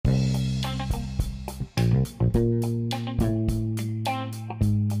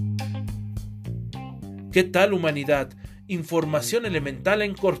¿Qué tal, humanidad? Información elemental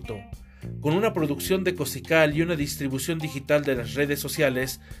en corto. Con una producción de Cosical y una distribución digital de las redes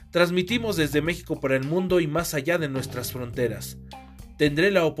sociales, transmitimos desde México para el mundo y más allá de nuestras fronteras.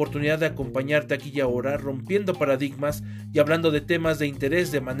 Tendré la oportunidad de acompañarte aquí y ahora, rompiendo paradigmas y hablando de temas de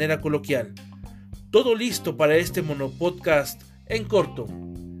interés de manera coloquial. Todo listo para este monopodcast en corto.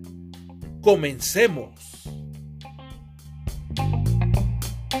 ¡Comencemos!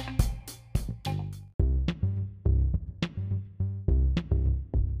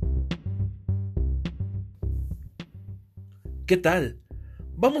 ¿Qué tal?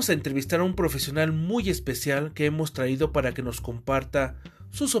 Vamos a entrevistar a un profesional muy especial que hemos traído para que nos comparta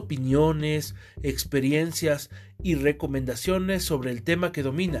sus opiniones, experiencias y recomendaciones sobre el tema que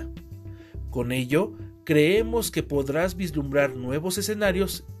domina. Con ello, creemos que podrás vislumbrar nuevos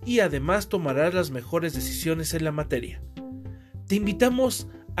escenarios y además tomarás las mejores decisiones en la materia. Te invitamos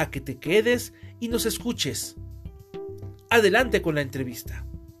a que te quedes y nos escuches. Adelante con la entrevista.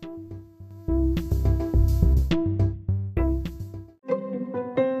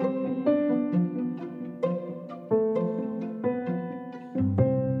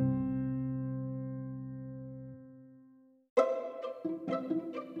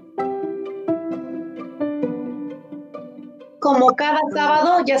 Como cada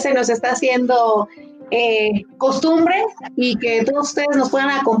sábado ya se nos está haciendo costumbre y que todos ustedes nos puedan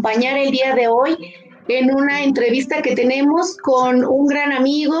acompañar el día de hoy en una entrevista que tenemos con un gran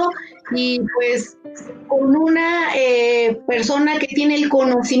amigo y pues con una persona que tiene el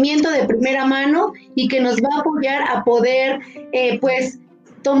conocimiento de primera mano y que nos va a apoyar a poder pues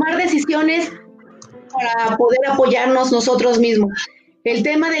tomar decisiones para poder apoyarnos nosotros mismos. El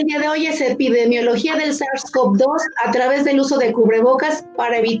tema del día de hoy es epidemiología del SARS-CoV-2 a través del uso de cubrebocas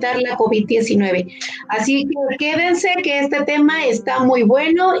para evitar la COVID-19. Así que quédense que este tema está muy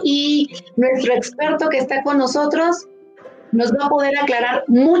bueno y nuestro experto que está con nosotros nos va a poder aclarar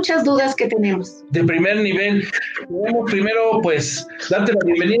muchas dudas que tenemos. De primer nivel, queremos primero pues darte la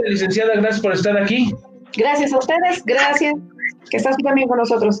bienvenida, licenciada, gracias por estar aquí. Gracias a ustedes, gracias que estás tú también con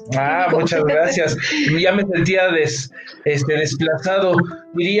nosotros. Muchas gracias. Ya me sentía desplazado.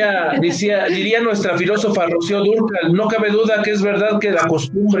 Diría nuestra filósofa Rocío Dúrcal, no cabe duda que es verdad que la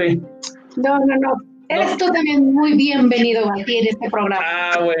costumbre. No. Eres tú también muy bienvenido aquí en este programa.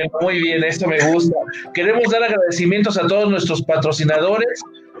 Bueno, muy bien, esto me gusta. Queremos dar agradecimientos a todos nuestros patrocinadores,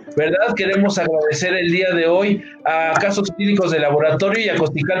 ¿verdad? Queremos agradecer el día de hoy a Casos Clínicos de Laboratorio y a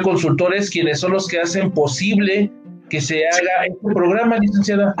Cosical Consultores, quienes son los que hacen posible que se haga este programa,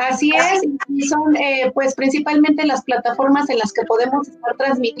 licenciada. Así es, y son pues principalmente las plataformas en las que podemos estar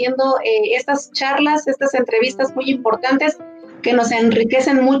transmitiendo estas charlas, estas entrevistas muy importantes que nos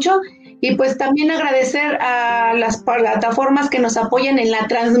enriquecen mucho, y pues también agradecer a las plataformas que nos apoyan en la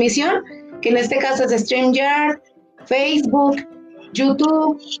transmisión, que en este caso es StreamYard, Facebook,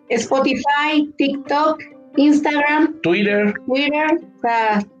 YouTube, Spotify, TikTok, Instagram, Twitter, o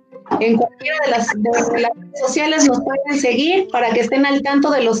sea, en cualquiera de las redes sociales nos pueden seguir para que estén al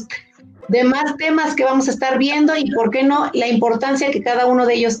tanto de los demás temas que vamos a estar viendo y, por qué no, la importancia que cada uno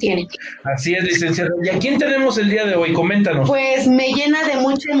de ellos tiene. Así es, licenciada. ¿Y a quién tenemos el día de hoy? Coméntanos. Pues me llena de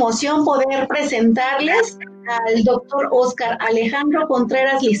mucha emoción poder presentarles al doctor Óscar Alejandro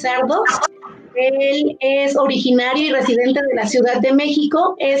Contreras Lizardo. Él es originario y residente de la Ciudad de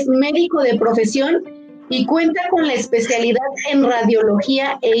México, es médico de profesión y cuenta con la especialidad en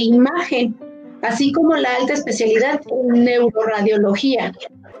radiología e imagen, así como la alta especialidad en neuroradiología.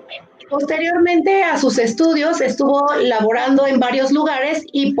 Posteriormente a sus estudios estuvo laborando en varios lugares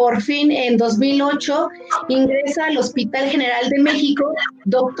y por fin en 2008 ingresa al Hospital General de México,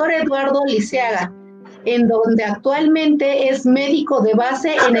 Dr. Eduardo Liceaga, en donde actualmente es médico de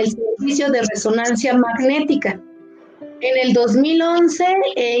base en el servicio de resonancia magnética. En el 2011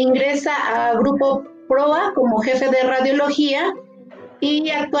 ingresa a Grupo PROA como jefe de radiología y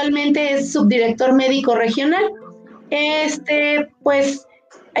actualmente es subdirector médico regional. Pues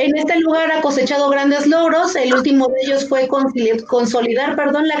en este lugar ha cosechado grandes logros. El último de ellos fue consolidar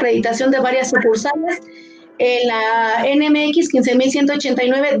la acreditación de varias sucursales en la NMX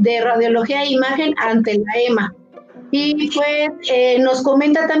 15189 de radiología e imagen ante la EMA. Y pues nos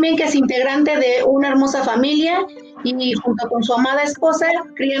comenta también que es integrante de una hermosa familia y junto con su amada esposa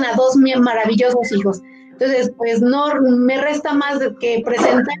crían a dos maravillosos hijos. Entonces, pues no me resta más que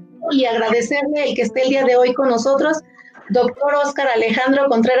presentar y agradecerle el que esté el día de hoy con nosotros, doctor Óscar Alejandro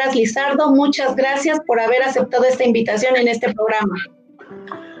Contreras Lizardo. Muchas gracias por haber aceptado esta invitación en este programa.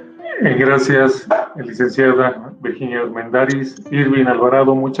 Gracias, licenciada Virginia Armendáriz. Irving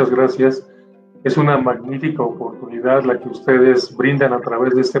Alvarado, muchas gracias Es una magnífica oportunidad la que ustedes brindan a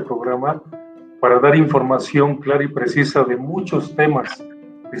través de este programa para dar información clara y precisa de muchos temas,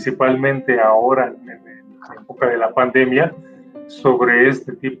 principalmente ahora en la época de la pandemia, sobre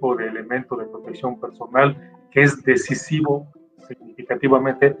este tipo de elemento de protección personal que es decisivo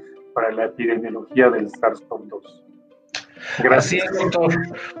significativamente para la epidemiología del SARS-CoV-2. Gracias. Así es, doctor.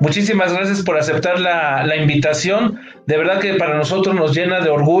 Muchísimas gracias por aceptar la invitación. De verdad que para nosotros nos llena de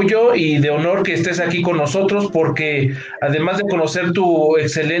orgullo y de honor que estés aquí con nosotros, porque además de conocer tu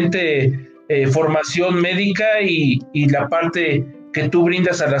excelente formación médica y la parte que tú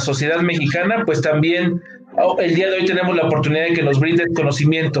brindas a la sociedad mexicana, pues también el día de hoy tenemos la oportunidad de que nos brindes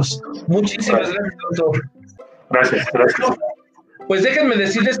conocimientos. Muchísimas gracias, doctor. Gracias. Pues déjenme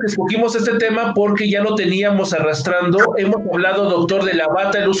decirles que escogimos este tema porque ya lo teníamos arrastrando. Hemos hablado, doctor, de la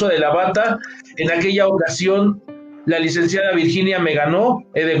bata, el uso de la bata. En aquella ocasión, la licenciada Virginia me ganó,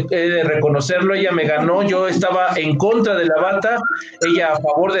 he de reconocerlo, ella me ganó. Yo estaba en contra de la bata, ella a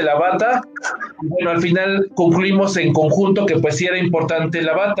favor de la bata. Y bueno, al final concluimos en conjunto que pues sí era importante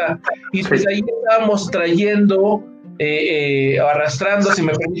la bata. Y pues ahí estábamos trayendo, arrastrando, si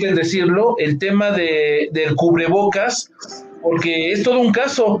me permiten decirlo, el tema del cubrebocas, porque es todo un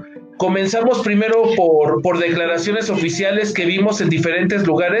caso. Comenzamos primero por declaraciones oficiales que vimos en diferentes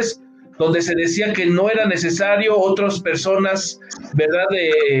lugares donde se decía que no era necesario, otras personas, ¿verdad?,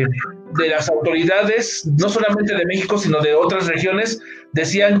 de las autoridades, no solamente de México, sino de otras regiones,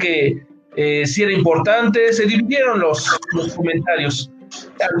 decían que sí era importante, se dividieron los comentarios.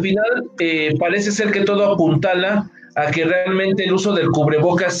 Al final parece ser que todo apuntala a que realmente el uso del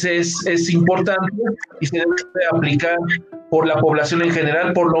cubrebocas es importante y se debe aplicar por la población en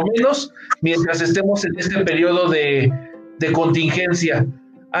general, por lo menos mientras estemos en este periodo de contingencia.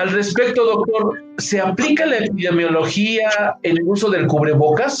 Al respecto, doctor, ¿se aplica la epidemiología en el uso del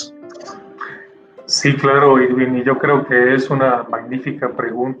cubrebocas? Sí, claro, Irving, y yo creo que es una magnífica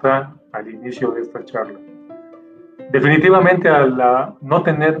pregunta al inicio de esta charla. Definitivamente, al no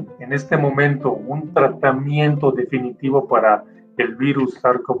tener en este momento un tratamiento definitivo para el virus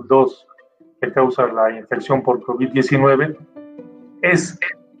SARS-CoV-2 que causa la infección por COVID-19, es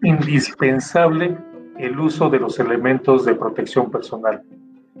indispensable el uso de los elementos de protección personal.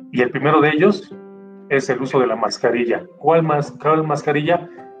 Y el primero de ellos es el uso de la mascarilla. ¿Cuál mascarilla?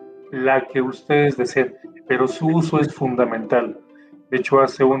 La que ustedes deseen, pero su uso es fundamental. De hecho,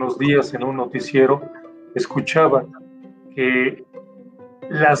 hace unos días en un noticiero escuchaba que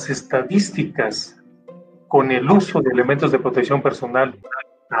las estadísticas con el uso de elementos de protección personal,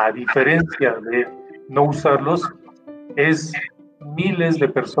 a diferencia de no usarlos, es miles de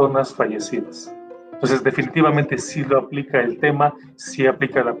personas fallecidas. Entonces, definitivamente sí lo aplica el tema, sí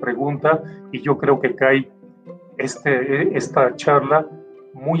aplica la pregunta, y yo creo que cae esta charla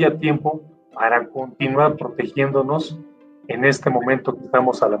muy a tiempo para continuar protegiéndonos en este momento que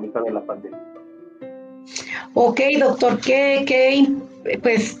estamos a la mitad de la pandemia. Ok, doctor, qué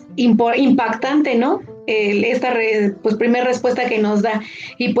pues impactante, ¿no? Esta pues primera respuesta que nos da.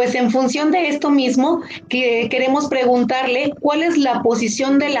 Y pues en función de esto mismo, que queremos preguntarle cuál es la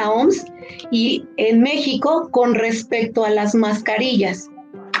posición de la OMS y en México con respecto a las mascarillas.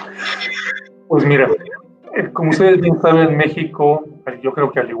 Pues mira, como ustedes bien saben, México, yo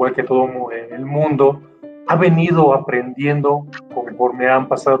creo que al igual que todo el mundo, ha venido aprendiendo conforme han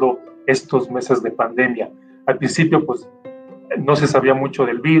pasado estos meses de pandemia. Al principio, pues, no se sabía mucho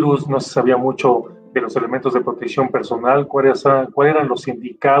del virus, no se sabía mucho de los elementos de protección personal, cuáles eran los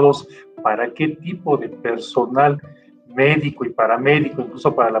indicados para qué tipo de personal médico y paramédico,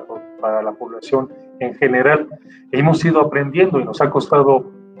 incluso para la población en general. Hemos ido aprendiendo y nos ha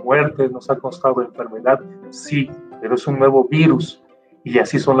costado muerte, nos ha costado enfermedad, sí, pero es un nuevo virus y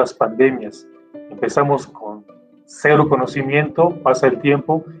así son las pandemias. Empezamos con cero conocimiento, pasa el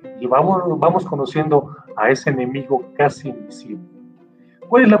tiempo y vamos conociendo a ese enemigo casi invisible.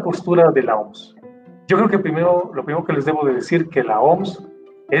 ¿Cuál es la postura de la OMS? Yo creo que lo primero que les debo de decir que la OMS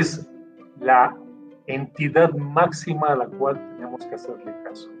es la entidad máxima a la cual tenemos que hacerle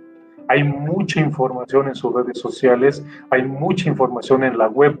caso. Hay mucha información en sus redes sociales, hay mucha información en la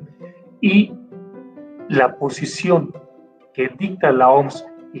web y la posición que dicta la OMS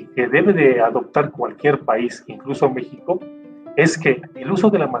y que debe de adoptar cualquier país, incluso México, es que el uso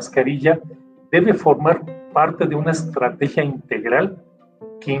de la mascarilla debe formar parte de una estrategia integral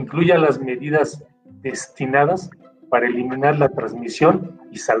que incluya las medidas destinadas para eliminar la transmisión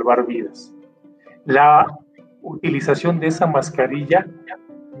y salvar vidas. La utilización de esa mascarilla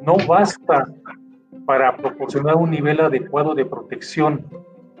no basta para proporcionar un nivel adecuado de protección,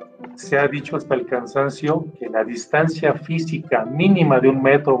 se ha dicho hasta el cansancio que la distancia física mínima de 1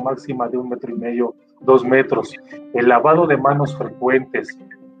 metro, máxima de 1,5 metros, 2 metros, el lavado de manos frecuentes,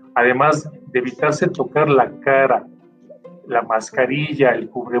 además de evitarse tocar la cara, la mascarilla, el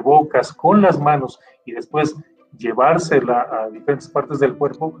cubrebocas con las manos y después llevársela a diferentes partes del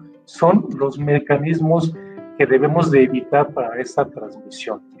cuerpo, son los mecanismos que debemos de evitar para esta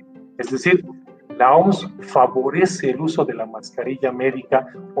transmisión. Es decir, la OMS favorece el uso de la mascarilla médica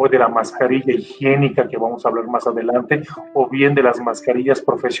o de la mascarilla higiénica, que vamos a hablar más adelante, o bien de las mascarillas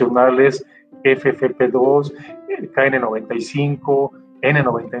profesionales FFP2, KN95,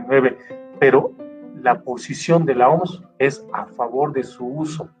 N99, pero la posición de la OMS es a favor de su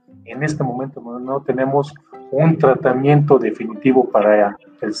uso. En este momento no tenemos un tratamiento definitivo para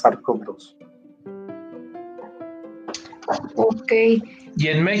el SARS-CoV-2. Ok. ¿Y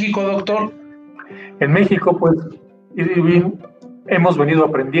en México, doctor? En México, pues, hemos venido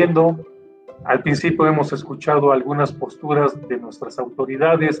aprendiendo. Al principio hemos escuchado algunas posturas de nuestras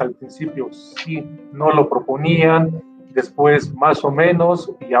autoridades. Al principio sí, no lo proponían, después más o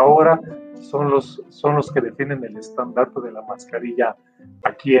menos, y ahora son los que definen el estandarte de la mascarilla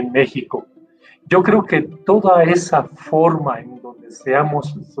aquí en México. Yo creo que toda esa forma en donde se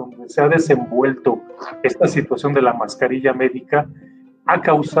ha desenvuelto esta situación de la mascarilla médica ha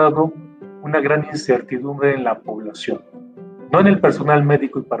causado una gran incertidumbre en la población, no en el personal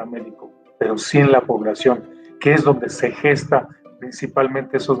médico y paramédico, pero sí en la población, que es donde se gesta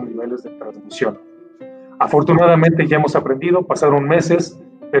principalmente esos niveles de transmisión. Afortunadamente ya hemos aprendido, pasaron meses,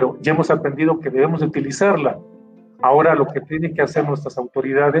 pero ya hemos aprendido que debemos de utilizarla. Ahora lo que tienen que hacer nuestras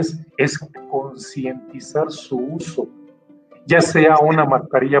autoridades es concientizar su uso, ya sea una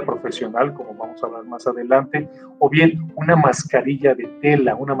mascarilla profesional, como vamos a hablar más adelante, o bien una mascarilla de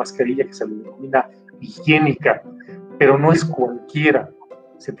tela, una mascarilla que se le denomina higiénica, pero no es cualquiera.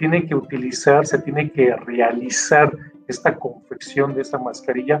 Se tiene que utilizar, se tiene que realizar esta confección de esta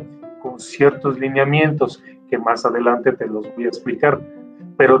mascarilla con ciertos lineamientos que más adelante te los voy a explicar,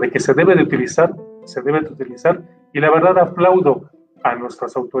 pero de que se debe de utilizar, se debe de utilizar, y la verdad aplaudo a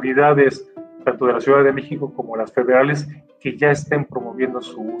nuestras autoridades, tanto de la Ciudad de México como las federales, que ya estén promoviendo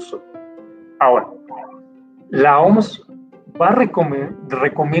su uso. Ahora, la OMS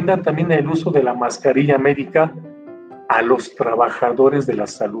recomienda también el uso de la mascarilla médica a los trabajadores de la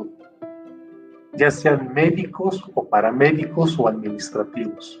salud, ya sean médicos o paramédicos o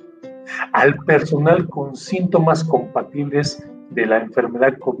administrativos, al personal con síntomas compatibles de la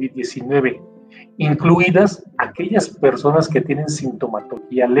enfermedad COVID-19, incluidas aquellas personas que tienen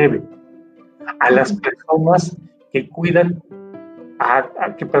sintomatología leve, a las personas que cuidan,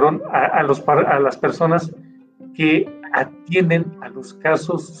 a las personas que atienden a los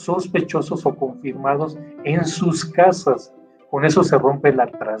casos sospechosos o confirmados en sus casas. Con eso se rompe la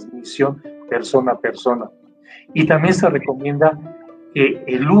transmisión persona a persona. Y también se recomienda que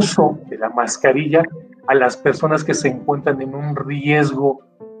el uso de la mascarilla a las personas que se encuentran en un riesgo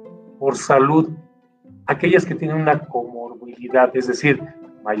por salud, aquellas que tienen una comorbilidad, es decir,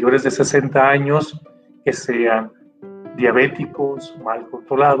 mayores de 60 años, que sean diabéticos mal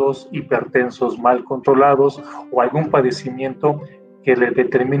controlados, hipertensos mal controlados o algún padecimiento que le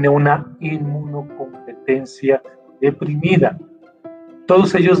determine una inmunocompetencia deprimida.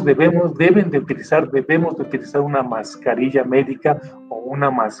 Todos ellos debemos de utilizar una mascarilla médica o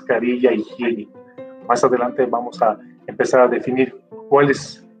una mascarilla higiénica. Más adelante vamos a empezar a definir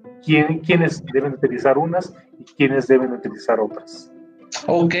quiénes deben utilizar unas y quiénes deben utilizar otras.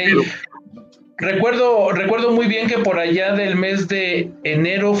 Ok. Recuerdo muy bien que por allá del mes de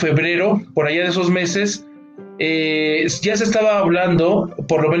enero, febrero, por allá de esos meses, ya se estaba hablando,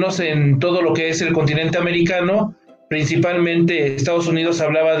 por lo menos en todo lo que es el continente americano, principalmente Estados Unidos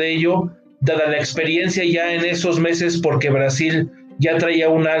hablaba de ello, dada la experiencia ya en esos meses, porque Brasil ya traía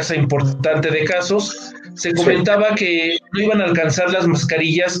una alza importante de casos, se comentaba que no iban a alcanzar las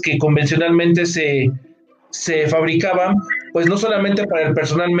mascarillas que convencionalmente se fabricaban, pues no solamente para el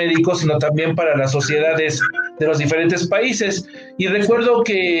personal médico, sino también para las sociedades de los diferentes países. Y recuerdo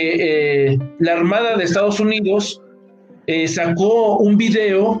que la Armada de Estados Unidos sacó un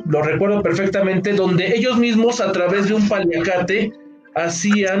video, lo recuerdo perfectamente, donde ellos mismos a través de un paliacate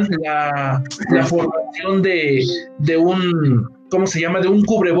hacían la formación de un, ¿cómo se llama?, de un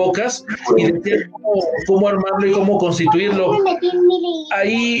cubrebocas, y decían cómo armarlo y cómo constituirlo.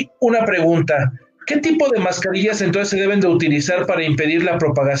 Ahí una pregunta: ¿qué tipo de mascarillas entonces se deben de utilizar para impedir la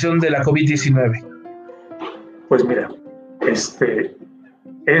propagación de la COVID-19? Pues mira,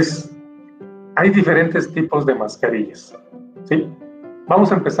 hay diferentes tipos de mascarillas, ¿sí?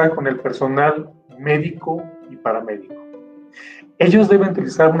 Vamos a empezar con el personal médico y paramédico. Ellos deben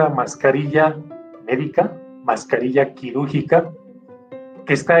utilizar una mascarilla médica, mascarilla quirúrgica,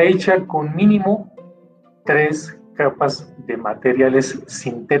 que está hecha con mínimo 3 capas de materiales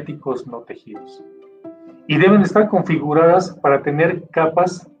sintéticos no tejidos. Y deben estar configuradas para tener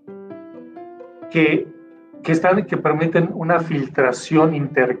capas que permiten una filtración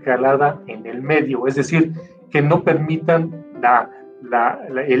intercalada en el medio, es decir, que no permitan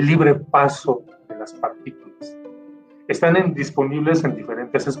el libre paso de las partículas. Están disponibles en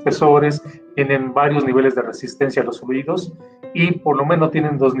diferentes espesores, tienen varios niveles de resistencia a los fluidos y por lo menos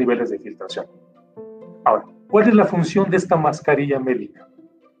tienen 2 niveles de filtración. Ahora, ¿cuál es la función de esta mascarilla médica?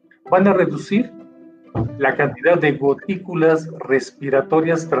 Van a reducir la cantidad de gotículas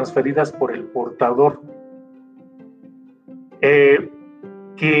respiratorias transferidas por el portador,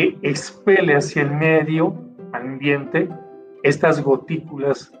 que expele hacia el medio ambiente estas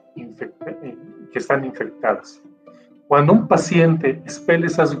gotículas que están infectadas. Cuando un paciente expele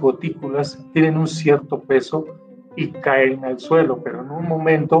esas gotículas, tienen un cierto peso y caen al suelo, pero en un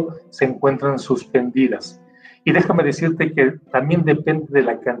momento se encuentran suspendidas. Y déjame decirte que también depende de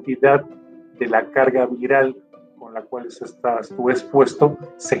la cantidad de la carga viral con la cual estás tú expuesto,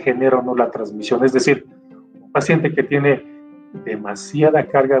 se genera o no la transmisión. Es decir, un paciente que tiene demasiada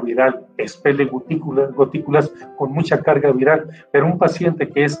carga viral expele gotículas con mucha carga viral, pero un paciente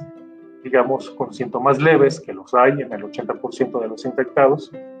que es, digamos, con síntomas leves, que los hay en el 80% de los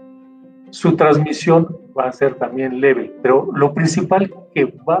infectados, su transmisión va a ser también leve. Pero lo principal que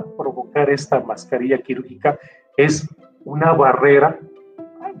va a provocar esta mascarilla quirúrgica es una barrera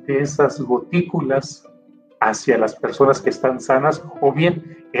de esas gotículas hacia las personas que están sanas, o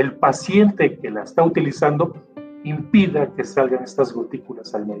bien el paciente que la está utilizando impida que salgan estas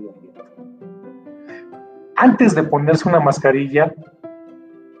gotículas al medio ambiente. Antes de ponerse una mascarilla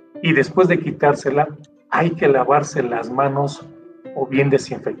y después de quitársela, hay que lavarse las manos o bien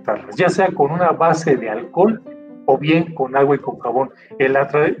desinfectarlas, ya sea con una base de alcohol o bien con agua y con jabón.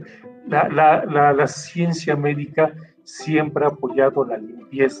 La ciencia médica siempre ha apoyado la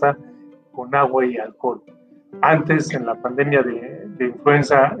limpieza con agua y alcohol. Antes, en la pandemia de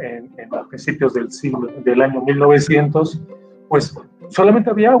influenza, en los principios del año 1900, pues solamente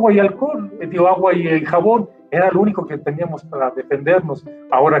había agua y alcohol, agua y jabón, era lo único que teníamos para defendernos.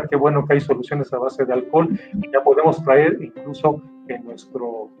 Ahora qué bueno que hay soluciones a base de alcohol y ya podemos traer incluso en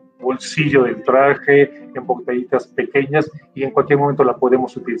nuestro bolsillo del traje, en botellitas pequeñas, y en cualquier momento la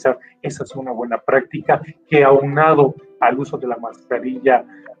podemos utilizar. Esa es una buena práctica que, aunado al uso de la mascarilla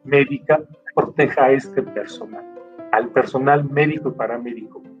médica, proteja a este personal, al personal médico y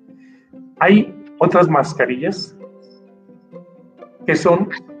paramédico. Hay otras mascarillas que son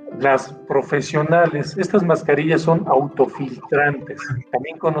las profesionales. Estas mascarillas son autofiltrantes,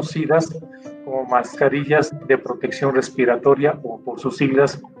 también conocidas como mascarillas de protección respiratoria, o por sus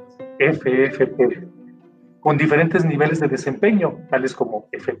siglas FFP, con diferentes niveles de desempeño, tales como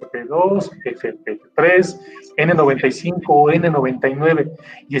FFP2, FFP3, N95 o N99,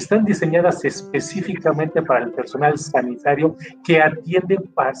 y están diseñadas específicamente para el personal sanitario que atiende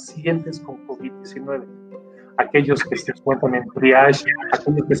pacientes con COVID-19. Aquellos que se encuentran en triage,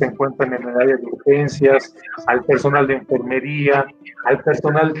 aquellos que se encuentran en el área de urgencias, al personal de enfermería, al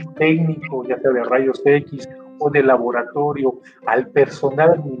personal técnico, ya sea de rayos X o de laboratorio, al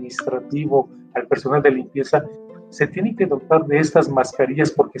personal administrativo, al personal de limpieza. Se tienen que dotar de estas mascarillas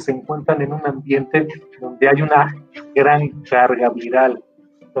porque se encuentran en un ambiente donde hay una gran carga viral,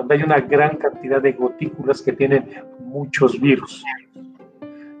 donde hay una gran cantidad de gotículas que tienen muchos virus.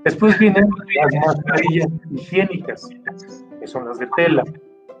 Después vienen las mascarillas higiénicas, que son las de tela.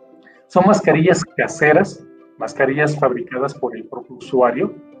 Son mascarillas caseras, mascarillas fabricadas por el propio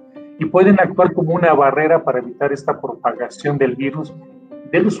usuario, y pueden actuar como una barrera para evitar esta propagación del virus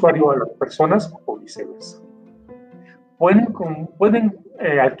del usuario a las personas o viceversa. Pueden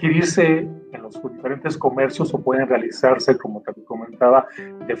adquirirse en los diferentes comercios o pueden realizarse, como te comentaba,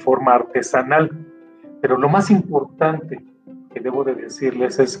 de forma artesanal. Pero lo más importante que debo de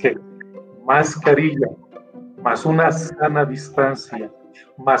decirles es que mascarilla, más una sana distancia,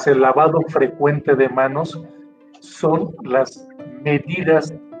 más el lavado frecuente de manos, son las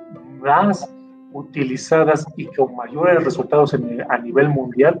medidas más utilizadas y con mayores resultados a nivel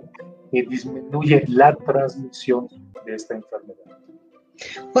mundial que disminuye la transmisión de esta enfermedad.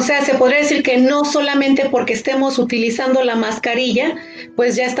 O sea, se podría decir que no solamente porque estemos utilizando la mascarilla,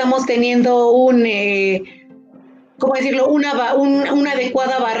 pues ya estamos teniendo ¿cómo decirlo? Una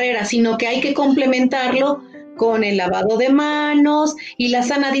adecuada barrera, sino que hay que complementarlo con el lavado de manos y la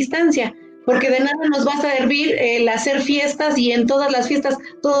sana distancia, porque de nada nos va a servir el hacer fiestas y en todas las fiestas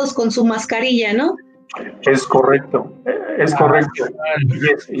todos con su mascarilla, ¿no? Es correcto, es correcto.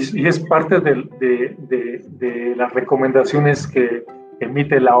 Y es parte de las recomendaciones que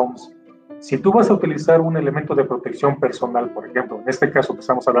emite la OMS. Si tú vas a utilizar un elemento de protección personal, por ejemplo, en este caso que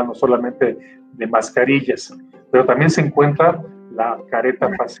estamos hablando solamente de mascarillas, pero también se encuentra la careta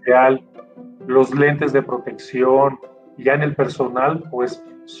facial, los lentes de protección, ya en el personal, pues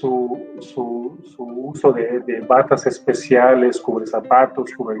su uso de batas especiales,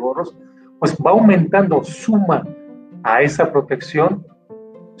 cubrezapatos, cubregorros, pues va aumentando, suma a esa protección,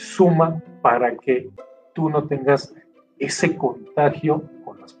 suma para que tú no tengas ese contagio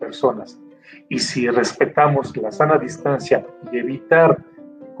con las personas. Y si respetamos la sana distancia y evitar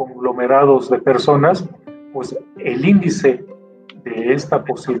conglomerados de personas, pues el índice de esta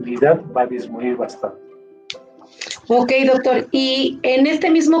posibilidad va a disminuir bastante. Ok, doctor. Y en este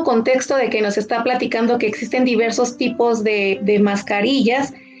mismo contexto de que nos está platicando que existen diversos tipos de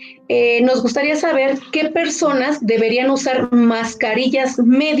mascarillas, nos gustaría saber qué personas deberían usar mascarillas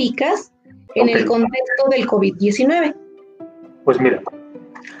médicas en el contexto del COVID-19. Pues mira,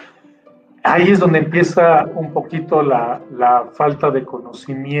 ahí es donde empieza un poquito la falta de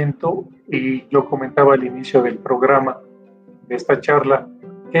conocimiento, y yo comentaba al inicio del programa, de esta charla,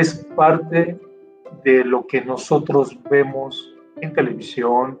 que es parte de lo que nosotros vemos en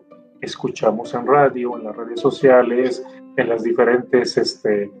televisión, escuchamos en radio, en las redes sociales, en las diferentes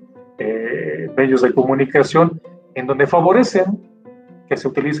medios de comunicación, en donde favorecen que se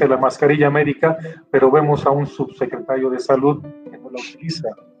utilice la mascarilla médica, pero vemos a un subsecretario de salud que no la utiliza.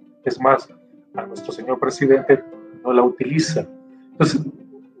 Es más, a nuestro señor presidente no la utiliza. Entonces,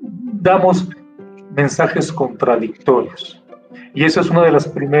 damos mensajes contradictorios. Y eso es una de las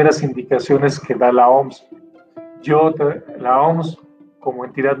primeras indicaciones que da la OMS. La OMS, como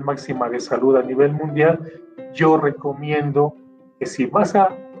entidad máxima de salud a nivel mundial, yo recomiendo que si vas a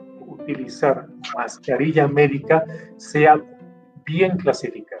utilizar mascarilla médica, sea bien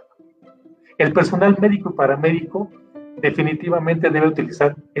clasificada. El personal médico y paramédico definitivamente debe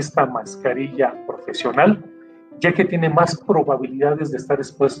utilizar esta mascarilla profesional, ya que tiene más probabilidades de estar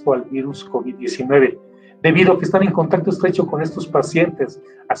expuesto al virus COVID-19, debido a que están en contacto estrecho con estos pacientes,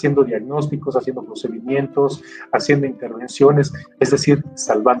 haciendo diagnósticos, haciendo procedimientos, haciendo intervenciones, es decir,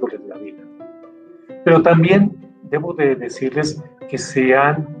 salvándoles la vida. Pero también debo de decirles que se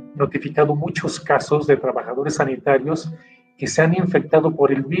han notificado muchos casos de trabajadores sanitarios que se han infectado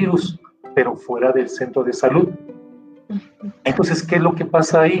por el virus, pero fuera del centro de salud. Entonces, ¿qué es lo que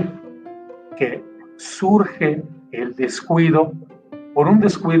pasa ahí? Que surge el descuido, por un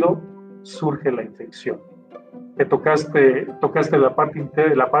descuido surge la infección. Que tocaste la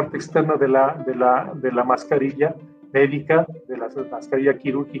parte externa de la mascarilla médica, de la mascarilla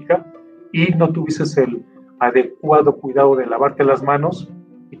quirúrgica, y no tuviste el adecuado cuidado de lavarte las manos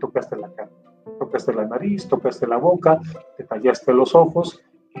y tocaste la cara, tocaste la nariz, tocaste la boca, te tallaste los ojos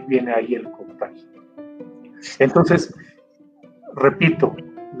y viene ahí el contagio. Entonces, repito,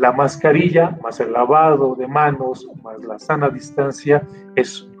 la mascarilla más el lavado de manos más la sana distancia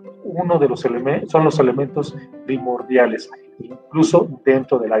es uno de los elementos, son los elementos primordiales, incluso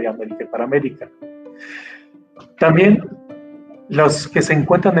dentro del área médica y paramédica. También los que se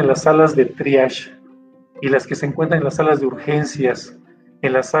encuentran en las salas de triage y las que se encuentran en las salas de urgencias,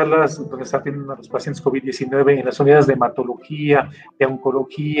 en las salas donde se atienden a los pacientes COVID-19, en las unidades de hematología, de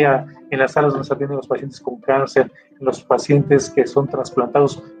oncología, en las salas donde se atienden a los pacientes con cáncer, en los pacientes que son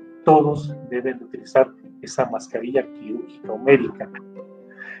trasplantados, todos deben utilizar esa mascarilla quirúrgica o médica.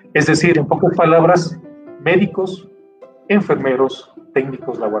 Es decir, en pocas palabras, médicos, enfermeros,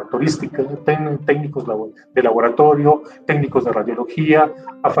 técnicos laboratorísticos, técnicos de laboratorio, técnicos de radiología,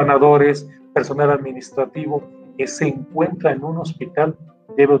 afanadores, personal administrativo que se encuentra en un hospital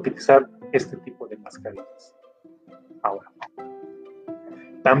debe utilizar este tipo de mascarillas. Ahora,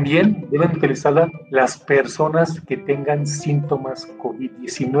 también deben utilizarla las personas que tengan síntomas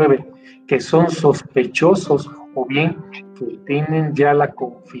COVID-19, que son sospechosos o bien que tienen ya la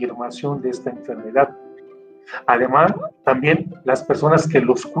confirmación de esta enfermedad. Además, también las personas que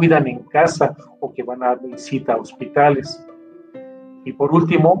los cuidan en casa o que van a visita a hospitales. Y por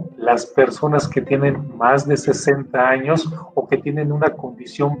último, las personas que tienen más de 60 años o que tienen una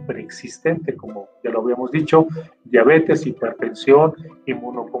condición preexistente, como ya lo habíamos dicho, diabetes, hipertensión,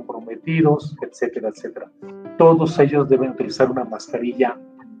 inmunocomprometidos, etcétera, etcétera. Todos ellos deben utilizar una mascarilla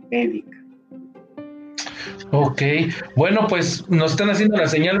médica. Ok, bueno, pues nos están haciendo la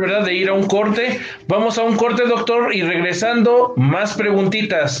señal, ¿verdad?, de ir a un corte. Vamos a un corte, doctor, y regresando, más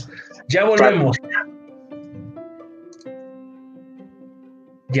preguntitas. Ya volvemos.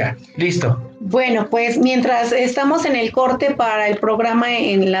 Ya, listo. Bueno, pues mientras estamos en el corte para el programa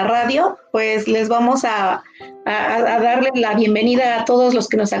en la radio, pues les vamos a darle la bienvenida a todos los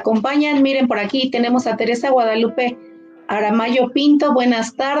que nos acompañan. Miren, por aquí tenemos a Teresa Guadalupe Aramayo Pinto,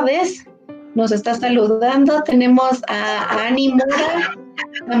 buenas tardes, nos está saludando. Tenemos a Ani Mora,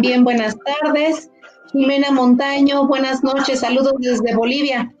 también buenas tardes. Jimena Montaño, buenas noches, saludos desde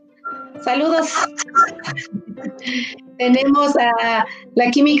Bolivia. Saludos. Tenemos a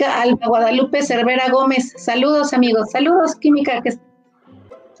la química Alba Guadalupe Cervera Gómez. Saludos, amigos. Saludos, química, que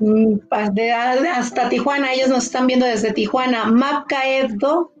hasta Tijuana. Ellos nos están viendo desde Tijuana. Mapca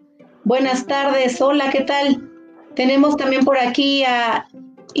Eddo, buenas tardes. Hola, ¿qué tal? Tenemos también por aquí a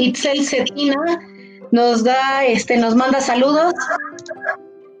Itzel Cetina. Nos manda saludos.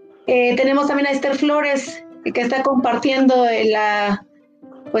 Tenemos también a Esther Flores, que está compartiendo el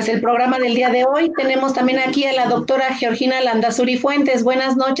programa del día de hoy. Tenemos también aquí a la doctora Georgina Landazuri Fuentes.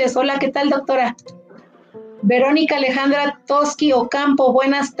 Buenas noches. Hola, ¿qué tal, doctora? Verónica Alejandra Toski Ocampo.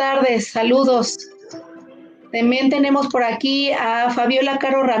 Buenas tardes. Saludos. También tenemos por aquí a Fabiola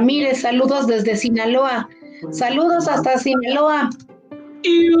Caro Ramírez. Saludos desde Sinaloa. Saludos hasta Sinaloa.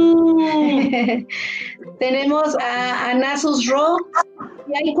 Tenemos a Nasus Ro.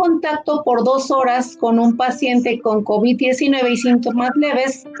 Si hay contacto por 2 horas con un paciente con COVID-19 y síntomas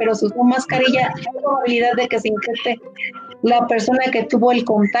leves, pero se usó mascarilla, ¿hay probabilidad de que se infecte la persona que tuvo el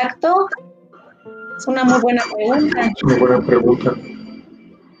contacto? Es una muy buena pregunta. Muy buena pregunta.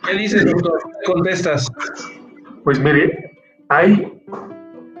 ¿Qué dices, doctor? ¿Qué contestas? Pues mire, hay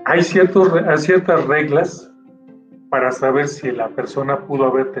ciertas reglas para saber si la persona pudo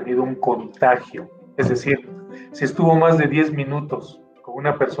haber tenido un contagio. Es decir, si estuvo más de 10 minutos con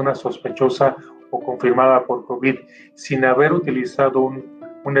una persona sospechosa o confirmada por COVID sin haber utilizado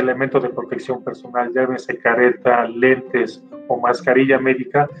un elemento de protección personal, llámese careta, lentes o mascarilla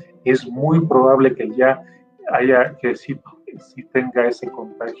médica, es muy probable que sí tenga ese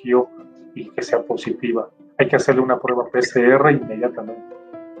contagio y que sea positiva. Hay que hacerle una prueba PCR inmediatamente.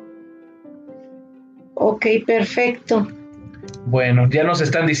 Ok, perfecto. Bueno, ya nos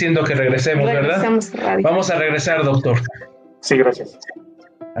están diciendo que regresemos, ¿verdad? Vamos a regresar, doctor. Sí, gracias.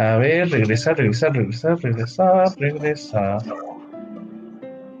 A ver, regresar.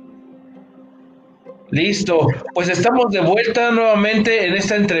 Listo, pues estamos de vuelta nuevamente en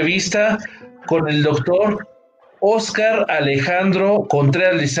esta entrevista con el doctor Óscar Alejandro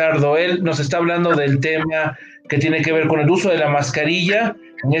Contreras Lizardo. Él nos está hablando del tema que tiene que ver con el uso de la mascarilla,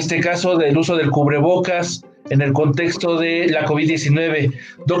 en este caso del uso del cubrebocas en el contexto de la COVID-19.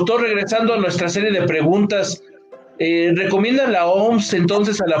 Doctor, regresando a nuestra serie de preguntas, ¿recomienda la OMS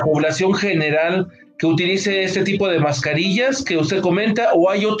entonces a la población general que utilice este tipo de mascarillas que usted comenta, o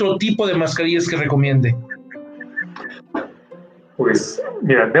hay otro tipo de mascarillas que recomiende? Pues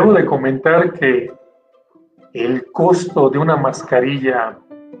mira, debo de comentar que el costo de una mascarilla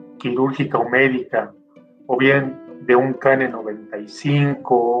quirúrgica o médica, o bien de un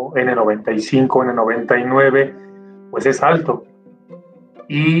KN95, N95, N99, pues es alto.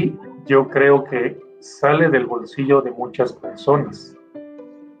 Y yo creo que sale del bolsillo de muchas personas.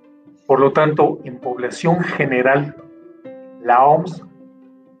 Por lo tanto, en población general, la OMS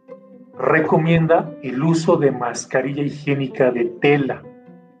recomienda el uso de mascarilla higiénica de tela,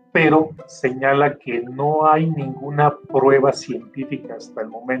 pero señala que no hay ninguna prueba científica hasta el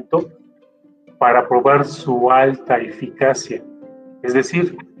momento para probar su alta eficacia. Es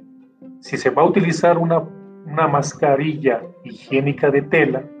decir, si se va a utilizar una mascarilla higiénica de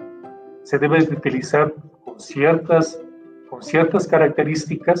tela, se debe de utilizar con ciertas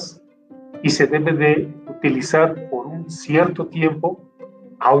características y se debe de utilizar por un cierto tiempo,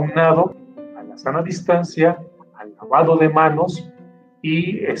 aunado a la sana distancia, al lavado de manos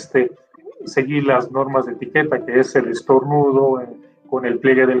y seguir las normas de etiqueta, que es el estornudo con el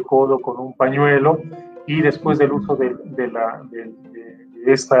pliegue del codo, con un pañuelo, y después del uso de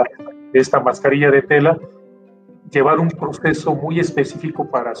esta mascarilla de tela, llevar un proceso muy específico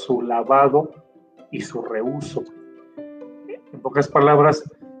para su lavado y su reuso. En pocas palabras,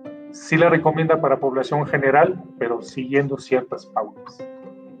 sí la recomienda para población general, pero siguiendo ciertas pautas.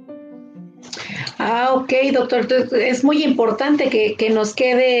 Ok, doctor, es muy importante que nos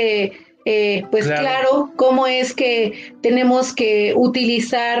quede claro cómo es que tenemos que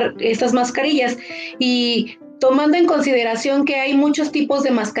utilizar estas mascarillas, y tomando en consideración que hay muchos tipos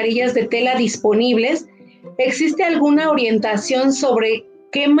de mascarillas de tela disponibles, ¿existe alguna orientación sobre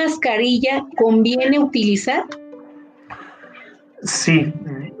qué mascarilla conviene utilizar? Sí,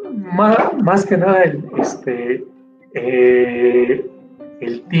 más que nada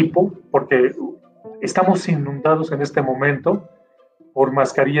el tipo, porque estamos inundados en este momento por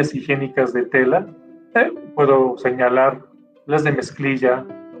mascarillas higiénicas de tela. Puedo señalar las de mezclilla,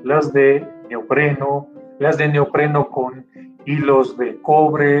 las de neopreno con hilos de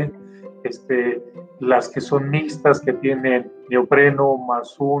cobre, las que son mixtas, que tienen neopreno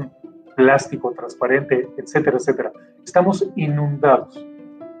más un plástico transparente, etcétera, etcétera. Estamos inundados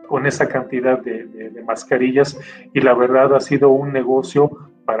con esa cantidad de mascarillas, y la verdad ha sido un negocio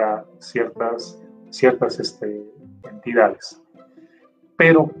para ciertas entidades.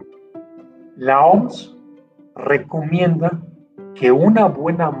 Pero la OMS recomienda que una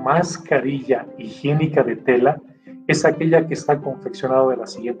buena mascarilla higiénica de tela es aquella que está confeccionada de la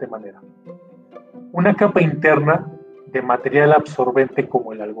siguiente manera: una capa interna de material absorbente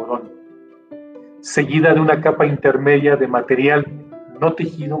como el algodón, seguida de una capa intermedia de material no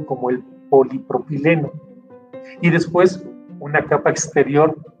tejido como el polipropileno, y después una capa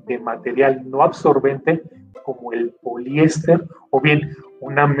exterior de material no absorbente como el poliéster, o bien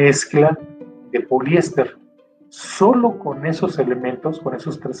una mezcla de poliéster. Solo con esos elementos, con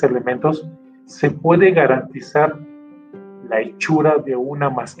esos 3 elementos, se puede garantizar la hechura de una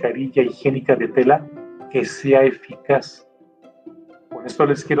mascarilla higiénica de tela que sea eficaz. Con esto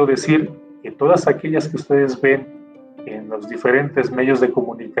les quiero decir que todas aquellas que ustedes ven en los diferentes medios de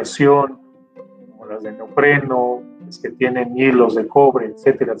comunicación, como las de neopreno, las que tienen hilos de cobre,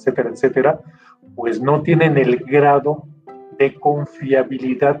 etcétera, etcétera, etcétera, pues no tienen el grado de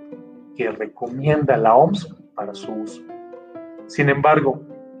confiabilidad que recomienda la OMS para su uso. Sin embargo,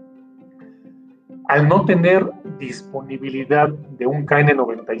 al no tener disponibilidad de un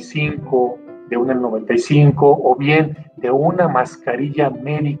KN95, de un N95, o bien de una mascarilla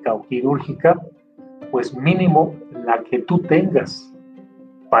médica o quirúrgica, pues mínimo la que tú tengas,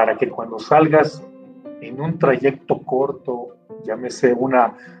 para que cuando salgas en un trayecto corto, llámese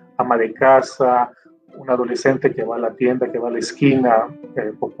una ama de casa, un adolescente que va a la tienda, que va a la esquina,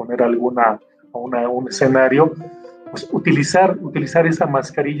 por poner un escenario, pues utilizar esa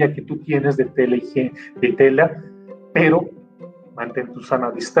mascarilla que tú tienes de tela, pero mantén tu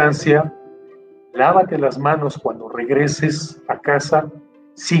sana distancia, lávate las manos cuando regreses a casa,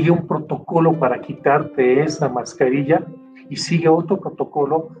 sigue un protocolo para quitarte esa mascarilla y sigue otro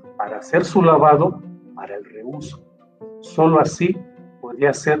protocolo para hacer su lavado para el reuso. Solo así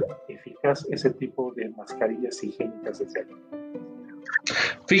podría ser eficaz ese tipo de mascarillas higiénicas de tela.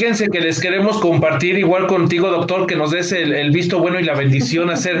 Fíjense que les queremos compartir igual contigo, doctor, que nos des el visto bueno y la bendición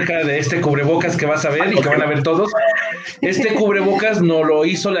acerca de este cubrebocas que vas a ver y que van a ver todos. Este cubrebocas no lo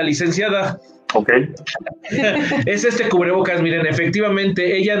hizo la licenciada. Ok. Es este cubrebocas, miren,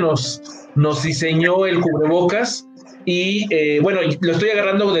 efectivamente ella nos diseñó el cubrebocas y bueno, lo estoy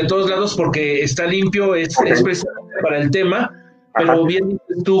agarrando de todos lados porque está limpio, es precisamente para el tema. Pero bien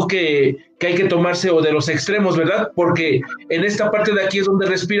dices tú que hay que tomarse o de los extremos, ¿verdad? Porque en esta parte de aquí es donde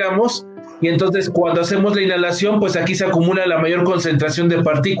respiramos y entonces cuando hacemos la inhalación, pues aquí se acumula la mayor concentración de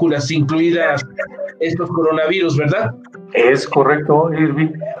partículas, incluidas estos coronavirus, ¿verdad? Es correcto,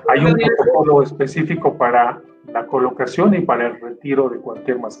 Irving. Hay un protocolo específico para la colocación y para el retiro de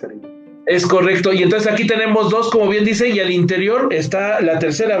cualquier mascarilla. Es correcto. Y entonces aquí tenemos 2, como bien dice, y al interior está la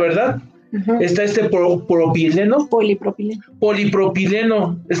tercera, ¿verdad? Está propileno.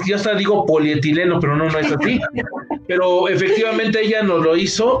 Polipropileno. Es que yo hasta digo polietileno, pero no es así. Pero efectivamente ella nos lo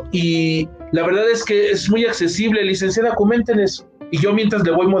hizo y la verdad es que es muy accesible. Licenciada, coménteles. Y yo mientras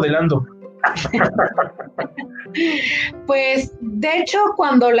le voy modelando. Pues, de hecho,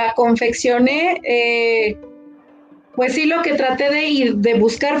 cuando la confeccioné, pues sí, lo que traté de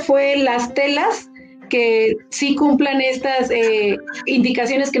buscar fue las telas que sí cumplan estas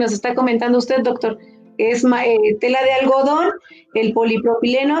indicaciones que nos está comentando usted, doctor. Es tela de algodón, el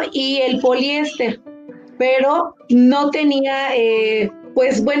polipropileno y el poliéster, pero no tenía,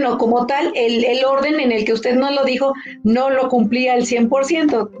 pues bueno, como tal, el orden en el que usted nos lo dijo, no lo cumplía al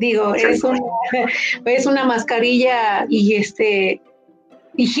 100%. Digo, es una mascarilla y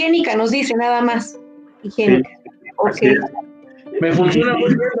higiénica, nos dice, nada más. Higiénica. Sí, Me funciona muy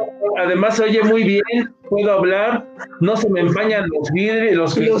bien, además se oye muy bien, puedo hablar, no se me empañan los vidrios,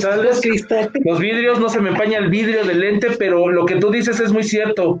 los cristales, los vidrios, no se me empaña el vidrio del lente, pero lo que tú dices es muy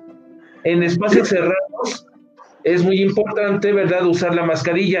cierto. En espacios cerrados es muy importante, ¿verdad?, usar la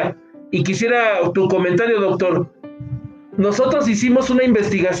mascarilla. Y quisiera tu comentario, doctor. Nosotros hicimos una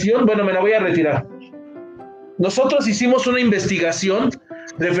investigación, bueno, me la voy a retirar. Nosotros hicimos una investigación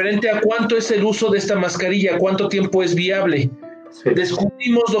referente a cuánto es el uso de esta mascarilla, cuánto tiempo es viable. Sí.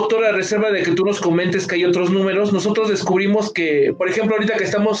 Descubrimos, doctor, a reserva de que tú nos comentes que hay otros números, nosotros descubrimos que, por ejemplo, ahorita que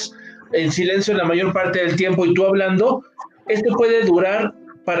estamos en silencio la mayor parte del tiempo y tú hablando, esto puede durar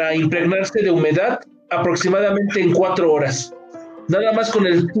para impregnarse de humedad aproximadamente en 4 horas. nada más con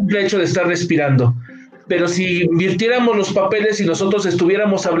el simple hecho de estar respirando. Pero si invirtiéramos los papeles y nosotros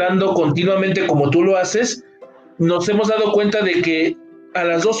estuviéramos hablando continuamente como tú lo haces, nos hemos dado cuenta de que a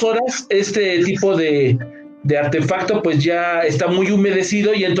las 2 horas este tipo de artefacto pues ya está muy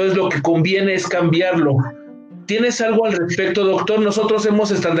humedecido y entonces lo que conviene es cambiarlo. ¿Tienes algo al respecto, doctor? Nosotros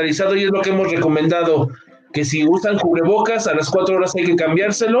hemos estandarizado y es lo que hemos recomendado, que si usan cubrebocas a las 4 horas hay que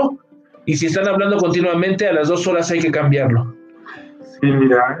cambiárselo y si están hablando continuamente a las 2 horas hay que cambiarlo. Sí,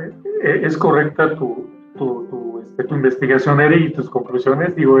 mira, es correcta tu investigación, Eri, y tus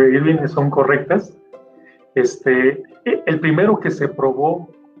conclusiones, digo, Irving, son correctas. El primero que se probó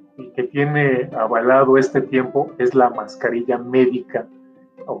y que tiene avalado este tiempo es la mascarilla médica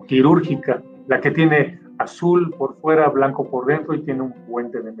o quirúrgica, la que tiene azul por fuera, blanco por dentro y tiene un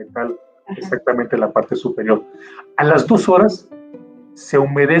puente de metal exactamente en la parte superior. A las 2 horas se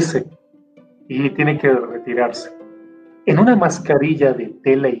humedece y tiene que retirarse. En una mascarilla de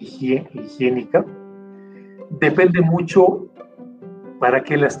tela higiénica depende mucho para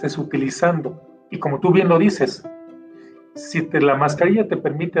qué la estés utilizando. Y como tú bien lo dices, si la mascarilla te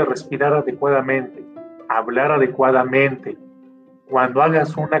permite respirar adecuadamente, hablar adecuadamente, cuando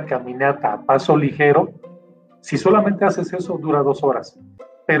hagas una caminata a paso ligero, si solamente haces eso, dura 2 horas.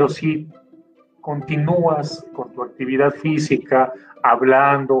 Pero si continúas con tu actividad física,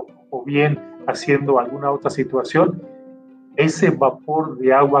 hablando o bien haciendo alguna otra situación, ese vapor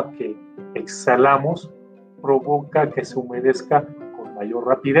de agua que exhalamos provoca que se humedezca con mayor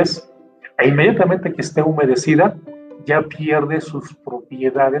rapidez. E inmediatamente que esté humedecida, ya pierde sus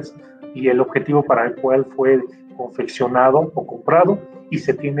propiedades y el objetivo para el cual fue confeccionado o comprado y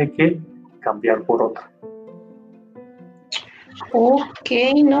se tiene que cambiar por otra. Ok,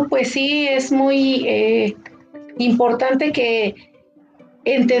 no, pues sí, es muy importante que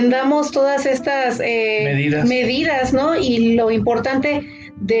entendamos todas estas medidas, ¿no? Y lo importante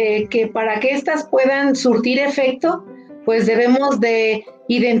de que para que estas puedan surtir efecto, pues debemos de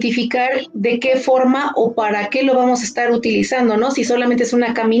identificar de qué forma o para qué lo vamos a estar utilizando, ¿no? Si solamente es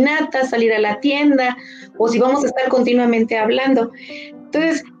una caminata, salir a la tienda, o si vamos a estar continuamente hablando.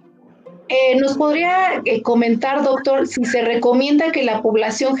 Entonces, ¿nos podría comentar, doctor, si se recomienda que la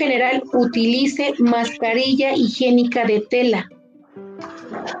población general utilice mascarilla higiénica de tela?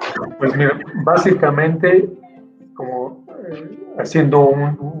 Pues mira, básicamente, como haciendo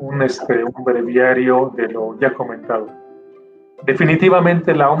un breviario de lo ya comentado,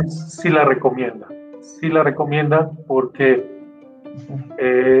 definitivamente la OMS sí la recomienda porque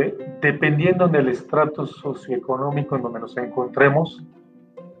dependiendo del estrato socioeconómico en donde nos encontremos,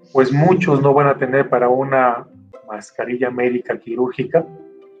 pues muchos no van a tener para una mascarilla médica quirúrgica,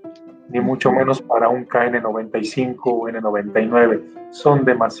 ni mucho menos para un KN95 o N99, son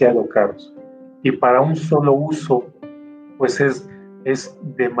demasiado caros. Y para un solo uso, pues es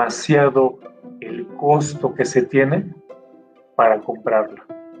demasiado el costo que se tiene para comprarla.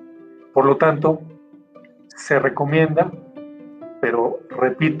 Por lo tanto, se recomienda, pero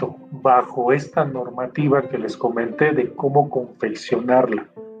repito, bajo esta normativa que les comenté de cómo confeccionarla.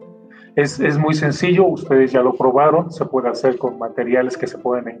 Es muy sencillo, ustedes ya lo probaron, se puede hacer con materiales que se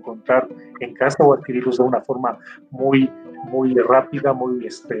pueden encontrar en casa o adquirirlos de una forma muy rápida,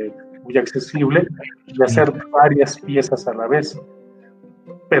 muy accesible y hacer varias piezas a la vez.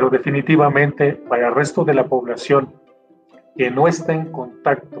 Pero definitivamente para el resto de la población que no está en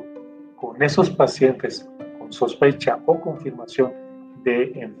contacto con esos pacientes con sospecha o confirmación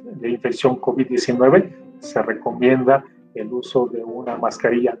de infección COVID-19, se recomienda el uso de una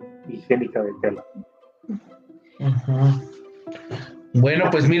mascarilla higiénica de tela. Uh-huh. Bueno,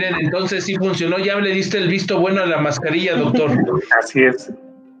 pues miren, entonces sí funcionó, ya le diste el visto bueno a la mascarilla, doctor. Así es.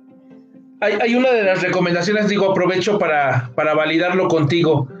 Hay una de las recomendaciones, digo, aprovecho para validarlo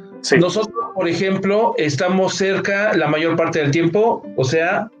contigo. Sí. Nosotros, por ejemplo, estamos cerca la mayor parte del tiempo, o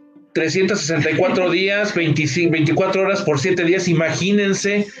sea, 364 días, 24 horas por 7 días,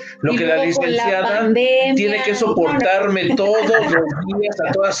 imagínense lo que la licenciada tiene que soportarme todos los días,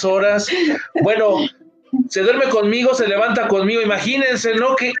 a todas horas. Bueno, se duerme conmigo, se levanta conmigo, imagínense,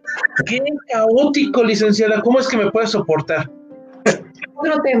 ¿no? Qué caótico, licenciada, ¿cómo es que me puede soportar?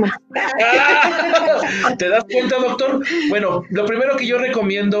 Otro tema. ¿Te das cuenta, doctor? Bueno, lo primero que yo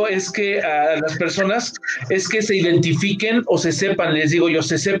recomiendo es que a las personas es que se identifiquen o se sepan, les digo yo,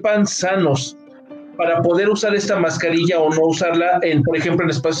 se sepan sanos para poder usar esta mascarilla o no usarla, por ejemplo,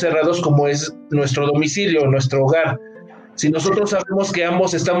 en espacios cerrados como es nuestro domicilio, nuestro hogar. Si nosotros sabemos que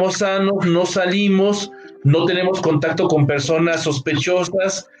ambos estamos sanos, no salimos, no tenemos contacto con personas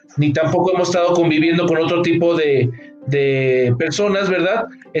sospechosas, ni tampoco hemos estado conviviendo con otro tipo de de personas, ¿verdad?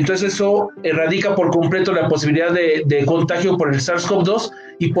 Entonces eso erradica por completo la posibilidad de contagio por el SARS-CoV-2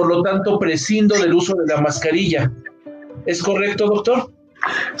 y por lo tanto prescindo del uso de la mascarilla. ¿Es correcto, doctor?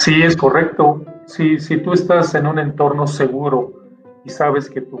 Sí, es correcto. Si tú estás en un entorno seguro y sabes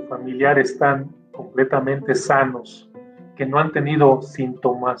que tus familiares están completamente sanos, que no han tenido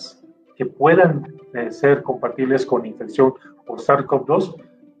síntomas que puedan ser compatibles con infección por SARS-CoV-2,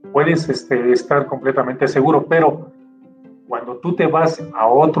 puedes estar completamente seguro, pero cuando tú te vas a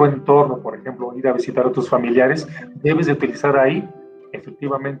otro entorno, por ejemplo, ir a visitar a tus familiares, debes de utilizar ahí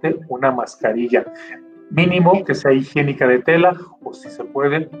efectivamente una mascarilla. Mínimo que sea higiénica de tela o si se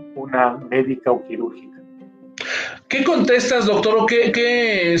puede, una médica o quirúrgica. ¿Qué contestas, doctor, o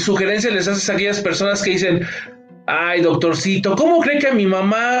qué sugerencia les haces a aquellas personas que dicen, ay, doctorcito, ¿cómo cree que a mi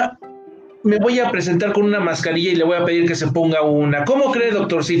mamá me voy a presentar con una mascarilla y le voy a pedir que se ponga una? ¿Cómo cree,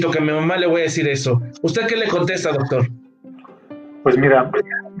 doctorcito, que a mi mamá le voy a decir eso? ¿Usted qué le contesta, doctor? Pues mira,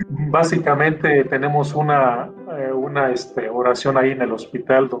 básicamente tenemos una oración ahí en el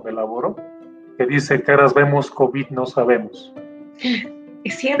hospital donde laboro que dice, caras vemos, COVID no sabemos.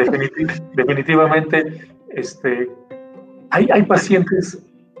 Es cierto. Definitivamente, hay pacientes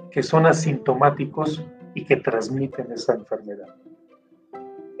que son asintomáticos y que transmiten esa enfermedad.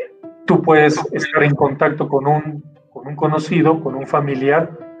 Tú puedes estar en contacto con un conocido, con un familiar,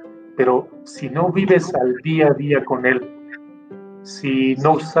 pero si no vives al día a día con él, si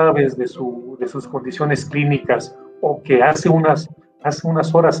no sabes de sus condiciones clínicas o que hace unas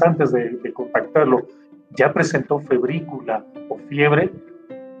horas antes de contactarlo ya presentó febrícula o fiebre,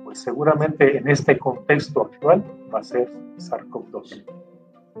 pues seguramente en este contexto actual va a ser SARS-CoV-2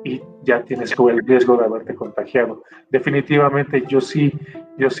 y ya tienes tú el riesgo de haberte contagiado. Definitivamente yo sí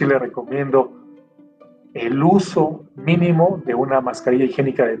le recomiendo el uso mínimo de una mascarilla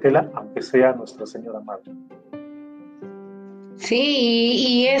higiénica de tela, aunque sea Nuestra Señora Madre. Sí,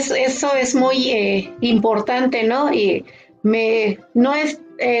 y eso es muy importante, ¿no? Y no es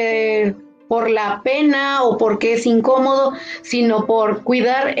por la pena o porque es incómodo, sino por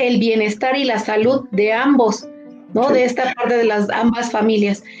cuidar el bienestar y la salud de ambos, ¿no? Sí. De esta parte de ambas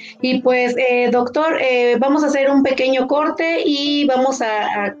familias. Y pues, doctor, vamos a hacer un pequeño corte y vamos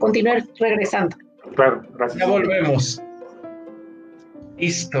a continuar regresando. Claro, gracias. Ya volvemos.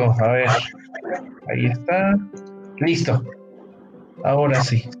 Listo, a ver. Ahí está. Listo. Ahora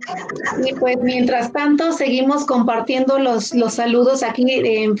sí. Y pues mientras tanto seguimos compartiendo los saludos aquí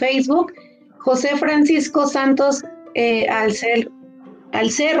en Facebook. José Francisco Santos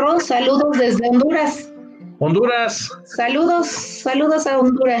Alcerro, saludos desde Honduras. Honduras. Saludos a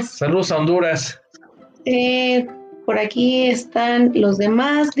Honduras. Saludos a Honduras. Por aquí están los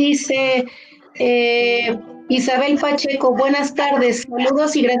demás. Dice Isabel Pacheco, buenas tardes,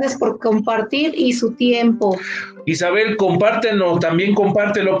 saludos y gracias por compartir y su tiempo. Isabel, compártelo, también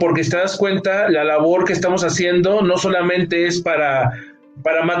compártelo, porque te das cuenta, la labor que estamos haciendo no solamente es para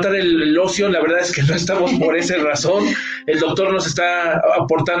matar el ocio, la verdad es que no estamos por esa razón. El doctor nos está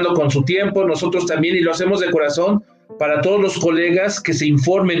aportando con su tiempo, nosotros también, y lo hacemos de corazón para todos los colegas que se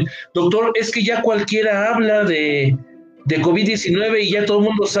informen. Doctor, es que ya cualquiera habla de COVID-19 y ya todo el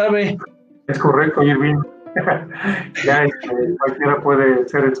mundo sabe. Es correcto, Irving. Ya cualquiera puede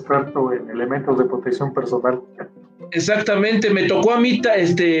ser experto en elementos de protección personal. Exactamente, me tocó a mí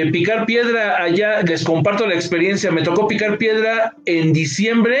picar piedra allá, les comparto la experiencia, me tocó picar piedra en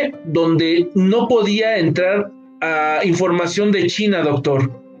diciembre donde no podía entrar a información de China,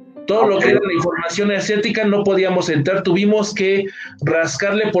 doctor. Todo lo que era la información asiática no podíamos entrar, tuvimos que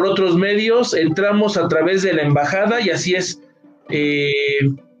rascarle por otros medios, entramos a través de la embajada y así es.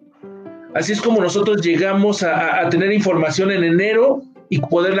 Así es como nosotros llegamos a tener información en enero y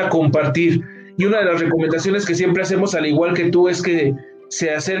poderla compartir. Y una de las recomendaciones que siempre hacemos, al igual que tú, es que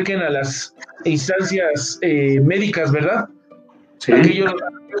se acerquen a las instancias médicas, ¿verdad? Sí. Aquellos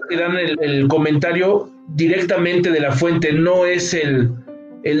que dan el comentario directamente de la fuente, no es el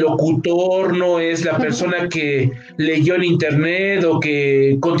locutor, no es la persona que leyó en internet o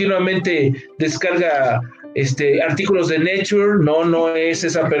que continuamente descarga artículos de Nature, no es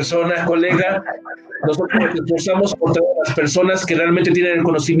esa persona, colega. Nosotros nos esforzamos contra las personas que realmente tienen el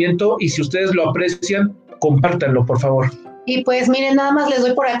conocimiento y si ustedes lo aprecian, compártanlo, por favor. Y pues miren, nada más les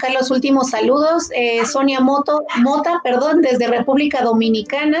doy por acá los últimos saludos. Sonia Mota, desde República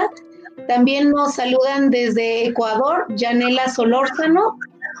Dominicana. También nos saludan desde Ecuador, Yanela Solórzano.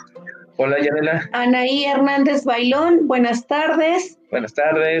 Hola, Yanela. Anaí Hernández Bailón, buenas tardes. Buenas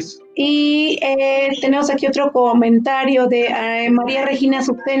tardes. Y tenemos aquí otro comentario de María Regina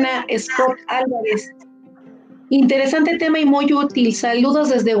Sucena Scott Álvarez. Interesante tema y muy útil. Saludos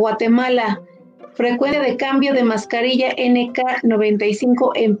desde Guatemala. frecuencia de cambio de mascarilla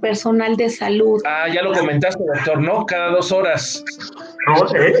NK95 en personal de salud. Ah, ya lo comentaste, doctor, ¿no? Cada 2 horas. No,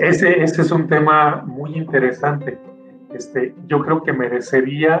 ese es un tema muy interesante. Yo creo que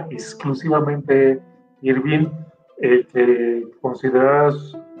merecería exclusivamente, Irving, que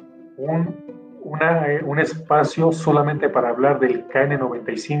consideraras un espacio solamente para hablar del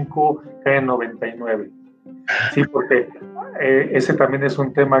KN95, KN99. Sí, porque ese también es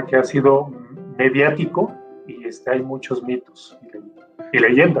un tema que ha sido mediático y hay muchos mitos y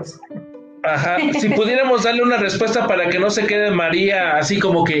leyendas. Ajá, si pudiéramos darle una respuesta para que no se quede María así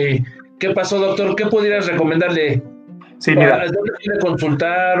como que, ¿qué pasó, doctor? ¿Qué pudieras recomendarle? Sí, mira. ¿Dónde quiere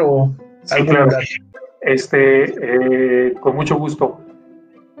consultar o sí, claro. Con mucho gusto.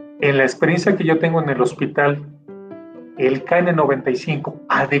 En la experiencia que yo tengo en el hospital, el KN95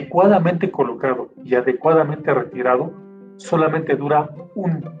 adecuadamente colocado y adecuadamente retirado solamente dura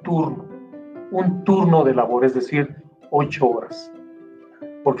un turno de labor, es decir, 8 horas,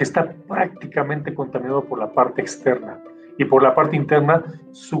 porque está prácticamente contaminado por la parte externa y por la parte interna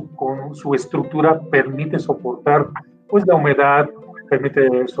su estructura permite soportar pues la humedad,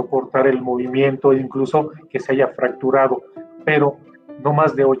 permite soportar el movimiento, incluso que se haya fracturado, pero no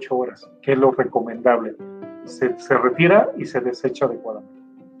más de 8 horas, que es lo recomendable. Se retira y se desecha adecuadamente.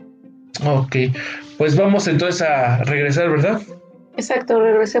 Ok, pues vamos entonces a regresar, ¿verdad? Exacto,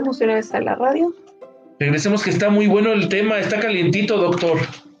 regresemos de una vez a la radio. Regresemos, que está muy bueno el tema, está calientito, doctor.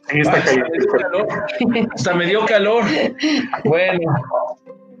 Sí, está calientito. Hasta me dio calor. Bueno.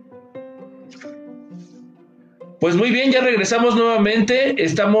 Pues muy bien, ya regresamos nuevamente.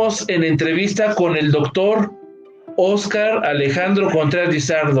 Estamos en entrevista con el doctor Óscar Alejandro Contreras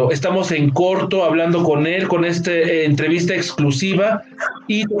Lizardo. Estamos en corto hablando con él, con esta entrevista exclusiva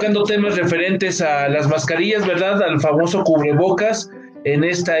y tocando temas referentes a las mascarillas, ¿verdad? Al famoso cubrebocas en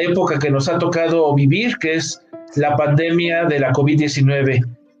esta época que nos ha tocado vivir, que es la pandemia de la COVID-19.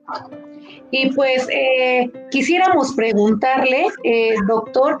 Y pues quisiéramos preguntarle,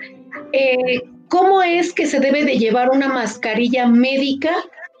 doctor, ¿cómo es que se debe de llevar una mascarilla médica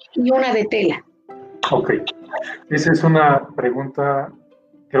y una de tela? Ok, esa es una pregunta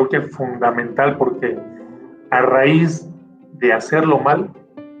creo que fundamental, porque a raíz de hacerlo mal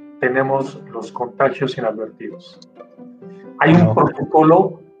tenemos los contagios inadvertidos. Hay un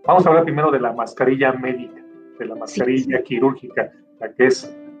protocolo, vamos a hablar primero de la mascarilla médica, de la mascarilla quirúrgica, la que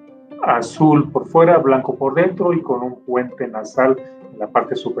es azul por fuera, blanco por dentro y con un puente nasal en la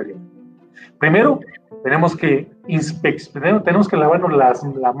parte superior. Primero, tenemos que lavarnos las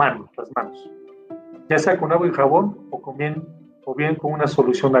manos, ya sea con agua y jabón o bien con una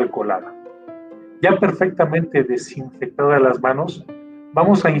solución alcoholada. Ya perfectamente desinfectadas las manos,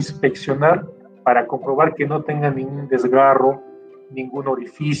 vamos a inspeccionar para comprobar que no tenga ningún desgarro, ningún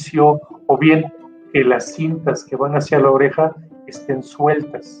orificio, o bien que las cintas que van hacia la oreja estén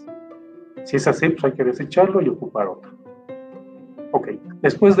sueltas. Si es así, pues hay que desecharlo y ocupar otro. Ok,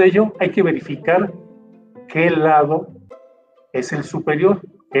 después de ello hay que verificar qué lado es el superior,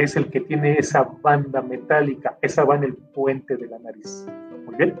 que es el que tiene esa banda metálica, esa va en el puente de la nariz.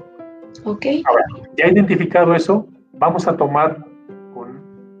 Muy bien. Ok. Ahora, ya identificado eso, vamos a tomar con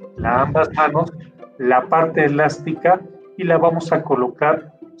ambas manos la parte elástica y la vamos a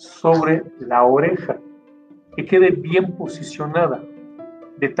colocar sobre la oreja, que quede bien posicionada,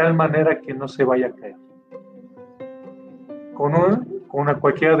 de tal manera que no se vaya a caer. Con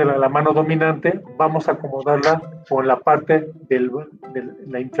cualquiera de la mano dominante vamos a acomodarla con la parte de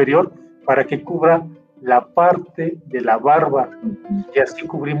la inferior para que cubra la parte de la barba, y así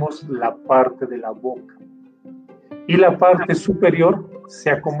cubrimos la parte de la boca. Y la parte superior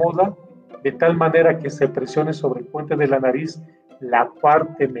se acomoda de tal manera que se presione sobre el puente de la nariz la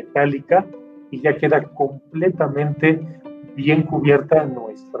parte metálica y ya queda completamente bien cubierta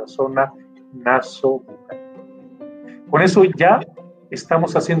nuestra zona nasobucal. Con eso ya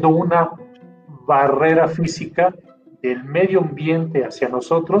estamos haciendo una barrera física del medio ambiente hacia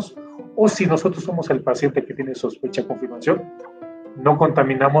nosotros, o si nosotros somos el paciente que tiene sospecha confirmación, no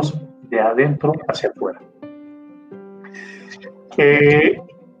contaminamos de adentro hacia afuera.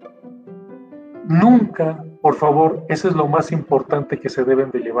 Nunca, por favor, eso es lo más importante que se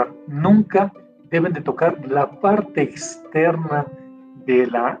deben de llevar, nunca deben de tocar la parte externa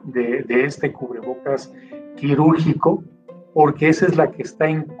de este cubrebocas quirúrgico, porque esa es la que está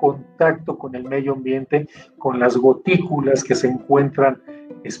en contacto con el medio ambiente, con las gotículas que se encuentran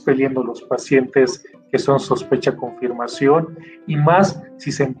expeliendo los pacientes que son sospecha confirmación, y más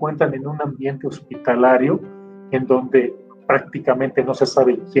si se encuentran en un ambiente hospitalario en donde prácticamente no se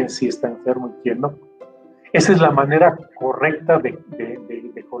sabe quién sí está enfermo y quién no. Esa es la manera correcta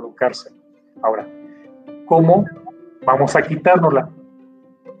de colocarse. Ahora, ¿cómo vamos a quitárnosla?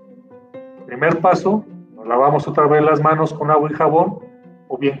 Primer paso, nos lavamos otra vez las manos con agua y jabón,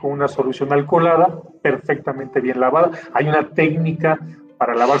 o bien con una solución alcoholada, perfectamente bien lavada. Hay una técnica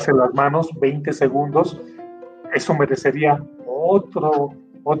para lavarse las manos, 20 segundos. Eso merecería otro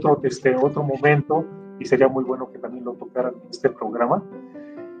momento, y sería muy bueno que también lo tocaran en este programa.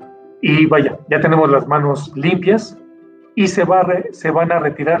 Y vaya, ya tenemos las manos limpias, y se van a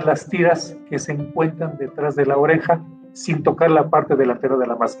retirar las tiras que se encuentran detrás de la oreja sin tocar la parte delantera de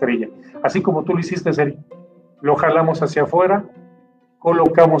la mascarilla. Así como tú lo hiciste, Seri. Lo jalamos hacia afuera,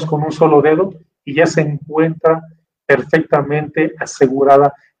 colocamos con un solo dedo y ya se encuentra perfectamente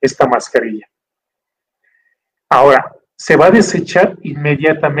asegurada esta mascarilla. Ahora, se va a desechar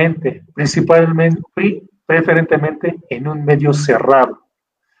inmediatamente, preferentemente en un medio cerrado.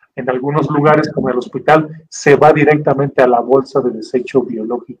 En algunos lugares, como el hospital, se va directamente a la bolsa de desecho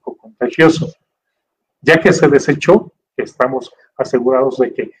biológico contagioso. Ya que se desechó, estamos asegurados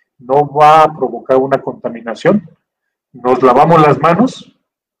de que no va a provocar una contaminación, nos lavamos las manos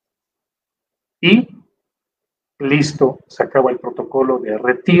y listo, se acaba el protocolo de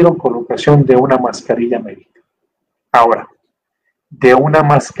retiro, colocación de una mascarilla médica. Ahora, de una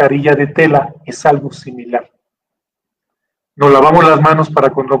mascarilla de tela es algo similar. Nos lavamos las manos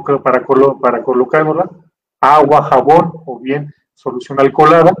para colocárnosla, agua, jabón o bien solución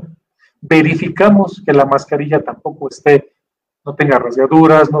alcoholada. Verificamos que la mascarilla tampoco no tenga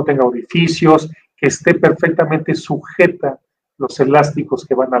rasgaduras, no tenga orificios, que esté perfectamente sujeta los elásticos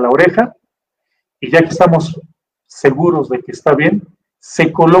que van a la oreja. Y ya que estamos seguros de que está bien,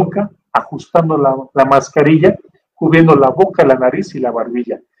 se coloca ajustando la mascarilla, cubriendo la boca, la nariz y la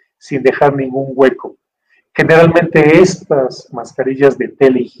barbilla, sin dejar ningún hueco. Generalmente estas mascarillas de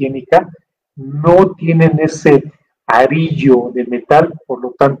tela higiénica no tienen ese arillo de metal, por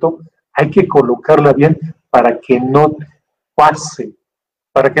lo tanto hay que colocarla bien para que no pase,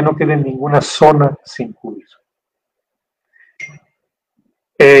 para que no quede ninguna zona sin cubrir.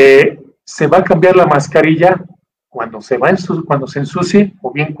 Se va a cambiar la mascarilla cuando se ensucie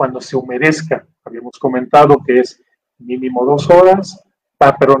o bien cuando se humedezca. Habíamos comentado que es mínimo 2 horas,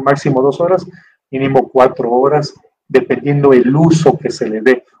 máximo 2 horas, mínimo 4 horas, dependiendo el uso que se le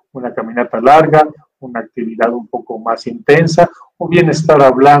dé. Una caminata larga, una actividad un poco más intensa, o bien estar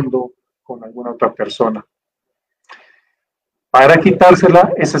hablando con alguna otra persona. Para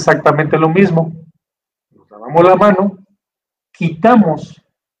quitársela es exactamente lo mismo. Nos lavamos la mano, quitamos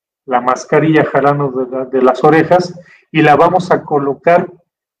la mascarilla jalando de las orejas y la vamos a colocar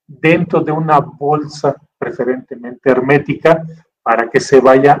dentro de una bolsa preferentemente hermética para que se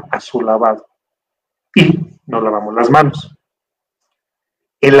vaya a su lavado. Y nos lavamos las manos.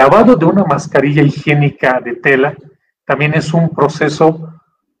 El lavado de una mascarilla higiénica de tela también es un proceso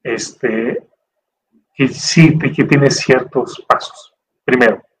que tiene ciertos pasos.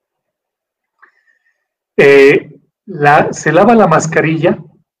 Primero, se lava la mascarilla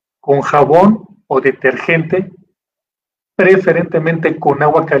con jabón o detergente, preferentemente con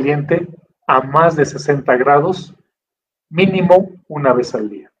agua caliente a más de 60 grados, mínimo una vez al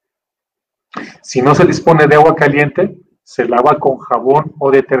día. Si no se dispone de agua caliente, se lava con jabón o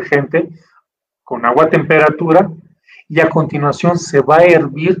detergente con agua a temperatura y a continuación se va a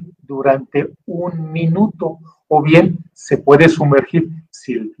hervir durante 1 minuto, o bien se puede sumergir,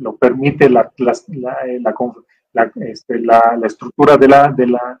 si lo permite la estructura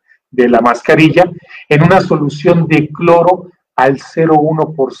de la mascarilla, en una solución de cloro al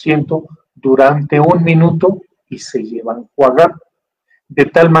 0,1% durante 1 minuto y se lleva a enjuagar, de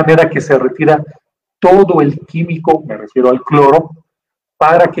tal manera que se retira todo el químico, me refiero al cloro,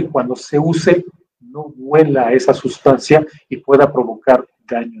 para que cuando se use no huela esa sustancia y pueda provocar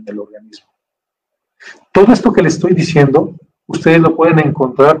daño en el organismo. Todo esto que les estoy diciendo, ustedes lo pueden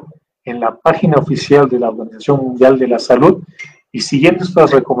encontrar en la página oficial de la Organización Mundial de la Salud, y siguiendo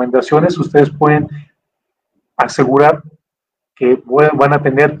estas recomendaciones, ustedes pueden asegurar que van a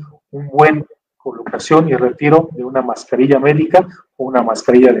tener un buen colocación y retiro de una mascarilla médica o una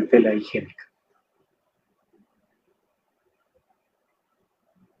mascarilla de tela higiénica.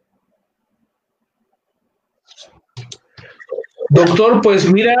 Doctor,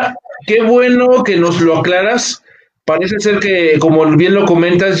 pues mira, qué bueno que nos lo aclaras. Parece ser que, como bien lo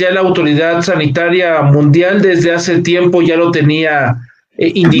comentas, ya la Autoridad Sanitaria Mundial desde hace tiempo ya lo tenía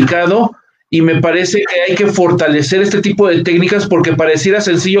indicado, y me parece que hay que fortalecer este tipo de técnicas porque pareciera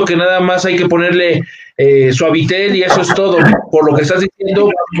sencillo que nada más hay que ponerle Suavitel y eso es todo. Por lo que estás diciendo,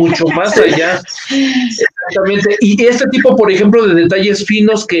 va mucho más allá. Exactamente. Y este tipo, por ejemplo, de detalles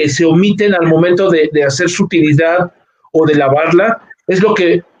finos que se omiten al momento de hacer su utilidad o de lavarla, es lo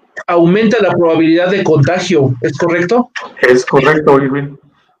que aumenta la probabilidad de contagio, ¿es correcto? Es correcto, Irving.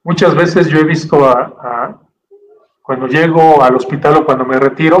 Muchas veces yo he visto cuando llego al hospital o cuando me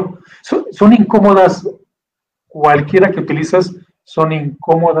retiro, son incómodas, cualquiera que utilizas, son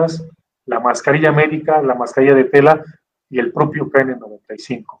incómodas, la mascarilla médica, la mascarilla de tela y el propio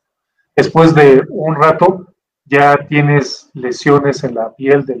KN95. Después de un rato ya tienes lesiones en la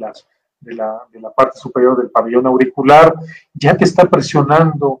piel de la parte superior del pabellón auricular, ya te está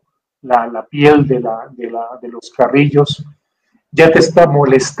presionando la piel de los carrillos, ya te está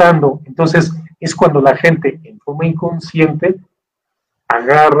molestando. Entonces es cuando la gente en forma inconsciente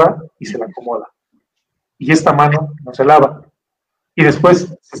agarra y se la acomoda. Y esta mano no se lava. Y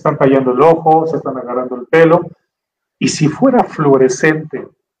después se están tallando el ojo, se están agarrando el pelo. Y si fuera fluorescente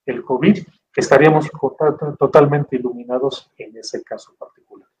el COVID, estaríamos totalmente iluminados en ese caso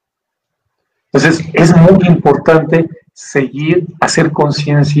particular. Entonces, es muy importante seguir, hacer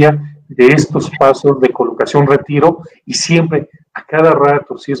conciencia de estos pasos de colocación, retiro, y siempre, a cada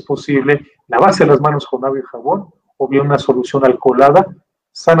rato, si es posible, lavarse las manos con agua y jabón, o bien una solución alcoholada,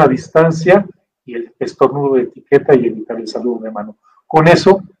 sana distancia, y el estornudo de etiqueta y evitar el saludo de mano. Con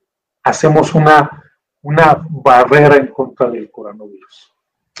eso, hacemos una barrera en contra del coronavirus.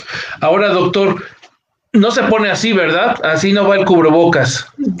 Ahora, doctor, no se pone así, ¿verdad? Así no va el cubrebocas.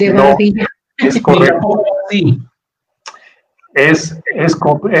 De maravilla. No, es correcto.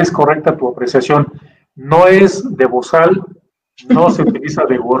 Es correcta tu apreciación. No es de bozal, no se utiliza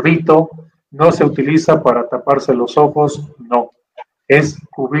de gorrito, no se utiliza para taparse los ojos, no. Es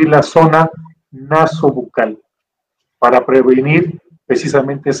cubrir la zona nasobucal para prevenir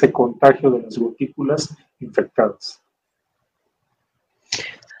precisamente ese contagio de las gotículas infectadas.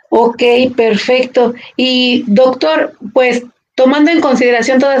 Ok, perfecto. Y doctor, pues tomando en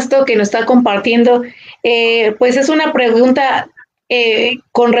consideración todo esto que nos está compartiendo, pues es una pregunta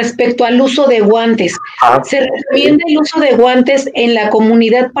con respecto al uso de guantes. ¿Se recomienda el uso de guantes en la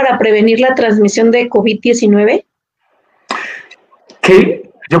comunidad para prevenir la transmisión de COVID-19? Que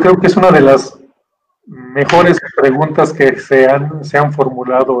yo creo que es una de las mejores preguntas que se han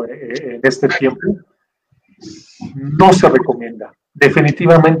formulado en este tiempo. No se recomienda.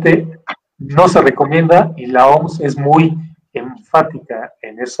 Definitivamente no se recomienda, y la OMS es muy enfática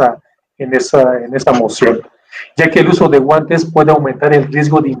en esa moción, ya que el uso de guantes puede aumentar el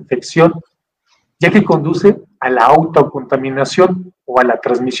riesgo de infección, ya que conduce a la autocontaminación o a la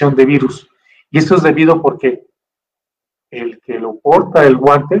transmisión de virus. Y esto es debido porque el que lo porta el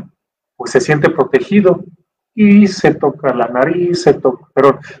guante, pues se siente protegido y se toca la nariz, se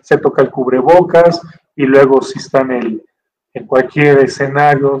toca el cubrebocas, y luego si está en cualquier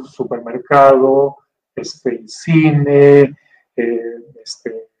escenario, supermercado, cine,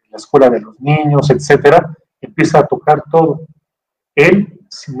 la escuela de los niños, etcétera, empieza a tocar todo. Él,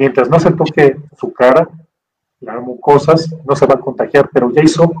 mientras no se toque su cara, las mucosas, no se va a contagiar, pero ya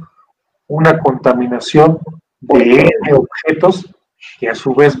hizo una contaminación de objetos que a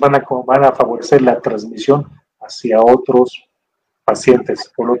su vez van a favorecer la transmisión hacia otros pacientes.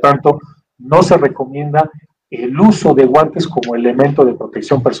 Por lo tanto, no se recomienda el uso de guantes como elemento de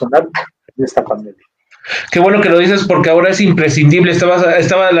protección personal en esta pandemia. Qué bueno que lo dices, porque ahora es imprescindible.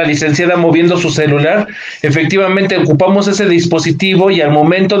 Estaba la licenciada moviendo su celular. Efectivamente, ocupamos ese dispositivo, y al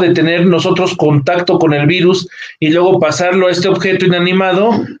momento de tener nosotros contacto con el virus y luego pasarlo a este objeto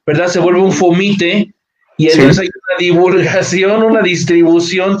inanimado, ¿verdad? Se vuelve un fomite, y entonces hay una divulgación, una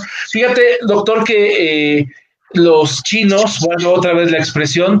distribución. Fíjate, doctor, que los chinos, bueno, otra vez la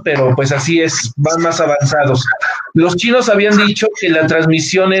expresión, pero pues así es, van más avanzados. Los chinos habían dicho que la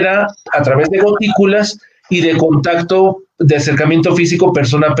transmisión era a través de gotículas y de contacto, de acercamiento físico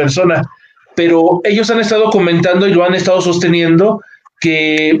persona a persona, pero ellos han estado comentando y lo han estado sosteniendo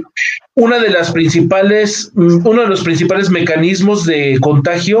que uno de los principales mecanismos de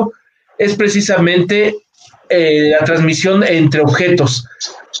contagio es precisamente la transmisión entre objetos.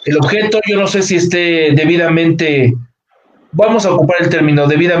 El objeto, yo no sé si esté debidamente, vamos a ocupar el término,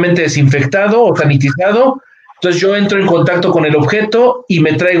 debidamente desinfectado o sanitizado. Entonces yo entro en contacto con el objeto y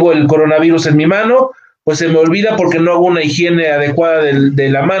me traigo el coronavirus en mi mano, pues se me olvida porque no hago una higiene adecuada de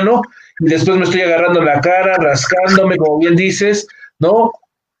la mano, y después me estoy agarrando la cara, rascándome, como bien dices, ¿no?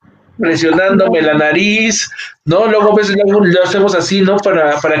 Presionándome la nariz, ¿no? Luego a veces lo hacemos así, ¿no?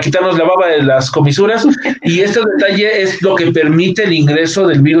 Para quitarnos la baba de las comisuras, y este detalle es lo que permite el ingreso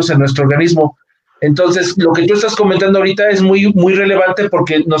del virus en nuestro organismo. Entonces, lo que tú estás comentando ahorita es muy, muy relevante,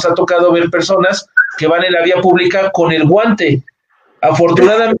 porque nos ha tocado ver personas que van en la vía pública con el guante.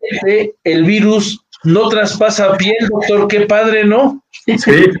 Afortunadamente, el virus no traspasa piel, doctor, qué padre, ¿no?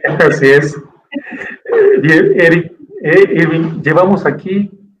 Sí, así es. Irving, llevamos aquí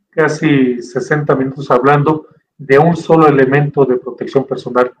casi 60 minutos hablando de un solo elemento de protección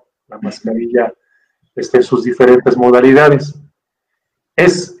personal, la mascarilla, en sus diferentes modalidades.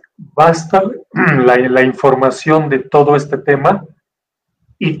 Basta la información de todo este tema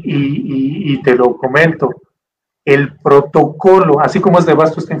y te lo comento. El protocolo, así como es de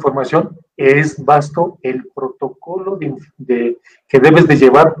vasto esta información, es vasto el protocolo que debes de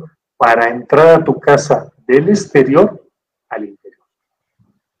llevar para entrar a tu casa del exterior al interior.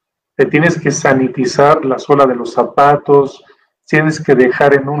 Te tienes que sanitizar la suela de los zapatos, tienes que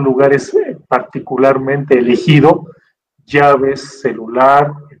dejar en un lugar particularmente elegido llaves,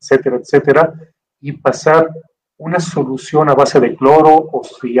 celular, etcétera, etcétera, y pasar una solución a base de cloro, o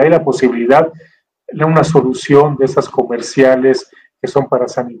si hay la posibilidad, una solución de esas comerciales que son para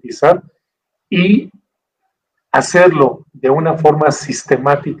sanitizar, y hacerlo de una forma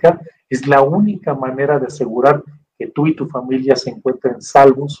sistemática es la única manera de asegurar que tú y tu familia se encuentren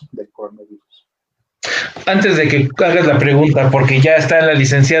salvos del coronavirus. Antes de que hagas la pregunta, porque ya está la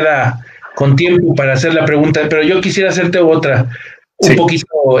licenciada con tiempo para hacer la pregunta, pero yo quisiera hacerte otra, un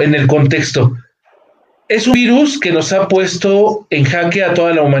poquito en el contexto. Es un virus que nos ha puesto en jaque a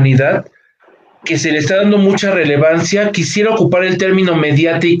toda la humanidad, que se le está dando mucha relevancia. Quisiera ocupar el término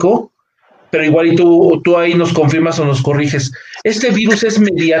mediático, pero igual y tú ahí nos confirmas o nos corriges. ¿Este virus es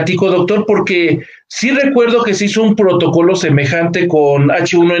mediático, doctor? Porque sí recuerdo que se hizo un protocolo semejante con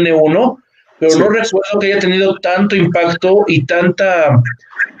H1N1, pero no recuerdo que haya tenido tanto impacto y tanta,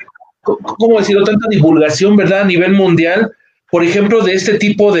 ¿cómo decirlo?, tanta divulgación, ¿verdad?, a nivel mundial, por ejemplo, de este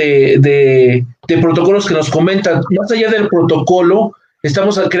tipo de protocolos que nos comentan. Más allá del protocolo,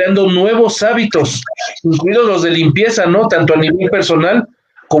 estamos creando nuevos hábitos, incluidos los de limpieza, ¿no?, tanto a nivel personal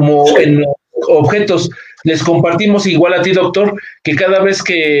como en objetos. Les compartimos igual a ti, doctor, que cada vez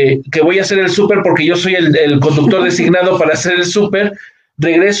que voy a hacer el súper, porque yo soy el conductor designado para hacer el súper,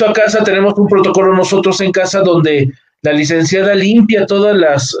 regreso a casa, tenemos un protocolo nosotros en casa donde la licenciada limpia todo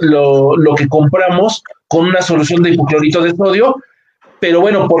lo que compramos con una solución de hipoclorito de sodio, pero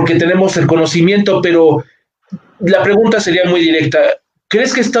bueno, porque tenemos el conocimiento. Pero la pregunta sería muy directa.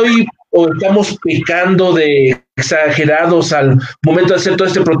 ¿Crees que estamos pecando de exagerados al momento de hacer todo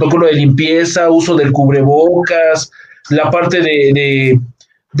este protocolo de limpieza, uso del cubrebocas, la parte de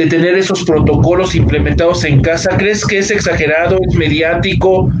tener esos protocolos implementados en casa? ¿Crees que es exagerado, es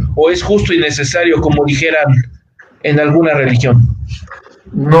mediático o es justo y necesario, como dijeran en alguna religión?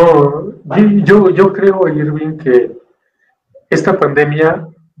 No, yo creo, Irving, que esta pandemia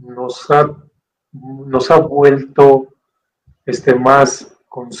nos ha vuelto más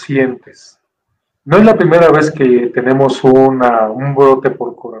conscientes. No es la primera vez que tenemos un brote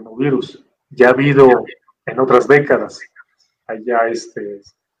por coronavirus. Ya ha habido en otras décadas. Allá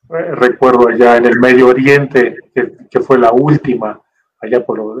recuerdo allá en el Medio Oriente, que fue la última, allá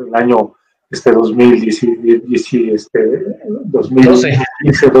por el año 2012.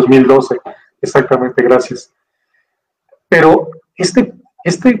 Exactamente, gracias. Pero este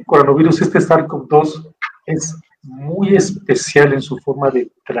coronavirus, este SARS-CoV-2, es muy especial en su forma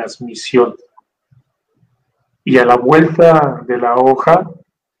de transmisión. Y a la vuelta de la hoja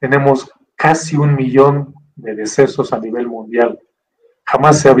tenemos casi 1 millón de decesos a nivel mundial.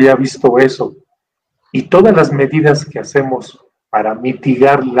 Jamás se había visto eso. Y todas las medidas que hacemos para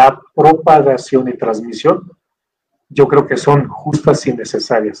mitigar la propagación y transmisión, yo creo que son justas y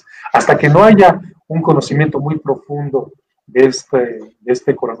necesarias. Hasta que no haya un conocimiento muy profundo de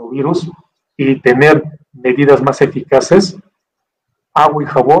este coronavirus y tener medidas más eficaces, agua y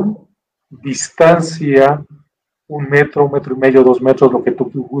jabón, distancia, 1 metro, 1,5 metros, 2 metros, lo que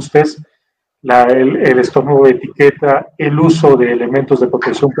tú gustes, el estornudo de etiqueta, el uso de elementos de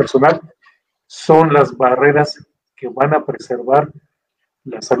protección personal, son las barreras que van a preservar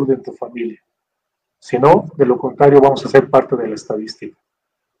la salud de tu familia. Si no, de lo contrario, vamos a ser parte de la estadística.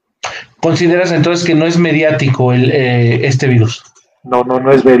 ¿Consideras entonces que no es mediático este virus?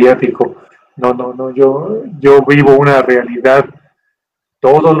 No es mediático. No, yo vivo una realidad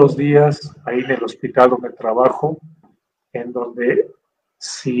todos los días ahí en el hospital donde trabajo, en donde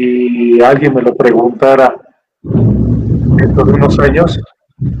si alguien me lo preguntara dentro de unos años,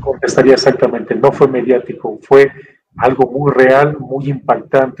 contestaría exactamente, no fue mediático, fue algo muy real, muy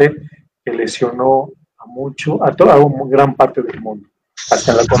impactante, que lesionó a toda una gran parte del mundo,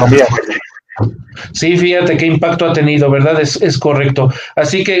 hasta la economía. Sí, fíjate qué impacto ha tenido, ¿verdad? Es correcto.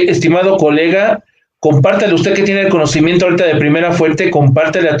 Así que, estimado colega, compártale, usted que tiene el conocimiento ahorita de primera fuente,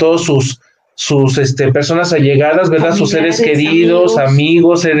 compártele a todos sus personas allegadas, ¿verdad? Sus seres queridos,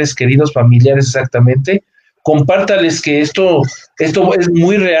 amigos, seres queridos, familiares, exactamente. Compártales que esto es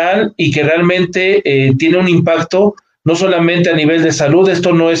muy real y que realmente tiene un impacto no solamente a nivel de salud.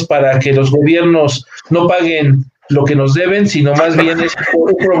 Esto no es para que los gobiernos no paguen lo que nos deben, sino más bien es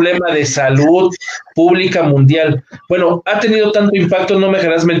por un problema de salud pública mundial. Bueno, ha tenido tanto impacto, no me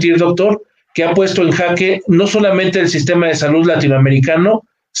dejarás mentir, doctor, que ha puesto en jaque no solamente el sistema de salud latinoamericano,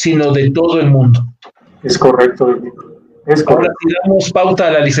 sino de todo el mundo. Es correcto, es correcto. Ahora sí damos pauta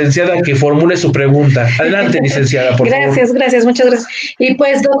a la licenciada que formule su pregunta. Adelante, licenciada, por favor. Gracias, muchas gracias. Y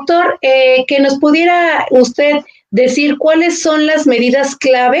pues, doctor, que nos pudiera usted decir cuáles son las medidas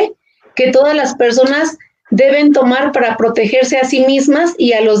clave que todas las personas deben tomar para protegerse a sí mismas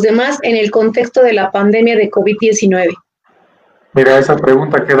y a los demás en el contexto de la pandemia de COVID-19. Mira, esa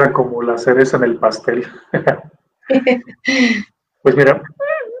pregunta queda como la cereza en el pastel. Pues mira,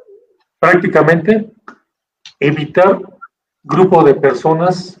 prácticamente evitar grupo de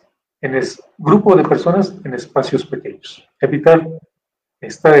personas en espacios pequeños. Evitar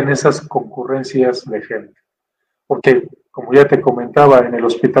estar en esas concurrencias de gente. Porque, como ya te comentaba, en el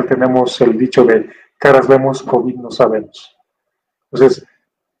hospital tenemos el dicho de caras vemos, COVID no sabemos. Entonces,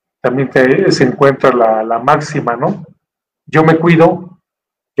 también se encuentra la máxima, ¿no? Yo me cuido,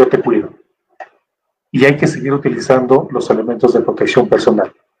 yo te cuido. Y hay que seguir utilizando los elementos de protección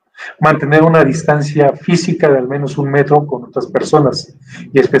personal. Mantener una distancia física de al menos 1 metro con otras personas,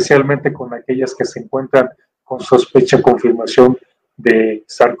 y especialmente con aquellas que se encuentran con sospecha o confirmación de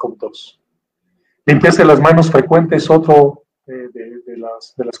SARS-CoV-2. Limpiarse las manos frecuente es otro de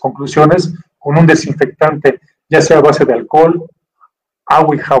las conclusiones, con un desinfectante, ya sea a base de alcohol,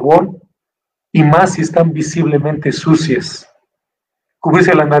 agua y jabón, y más si están visiblemente sucias.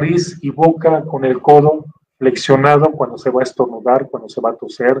 Cubrirse la nariz y boca con el codo flexionado cuando se va a estornudar, cuando se va a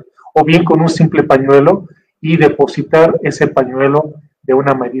toser, o bien con un simple pañuelo, y depositar ese pañuelo de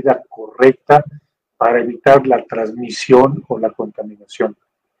una medida correcta para evitar la transmisión o la contaminación.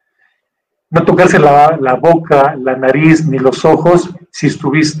 No tocarse la boca, la nariz ni los ojos si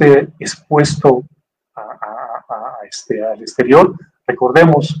estuviste expuesto al exterior.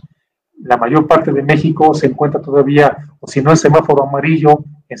 Recordemos, la mayor parte de México se encuentra todavía, o si no en semáforo amarillo,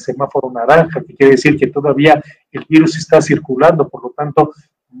 en semáforo naranja, que quiere decir que todavía el virus está circulando, por lo tanto,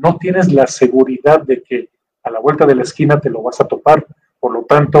 no tienes la seguridad de que a la vuelta de la esquina te lo vas a topar. Por lo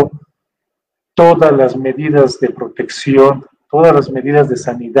tanto, todas las medidas de protección, todas las medidas de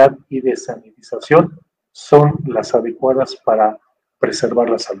sanidad y de sanitización son las adecuadas para preservar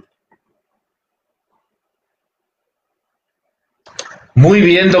la salud. Muy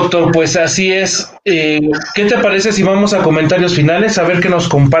bien, doctor, pues así es. ¿Qué te parece si vamos a comentarios finales? A ver qué nos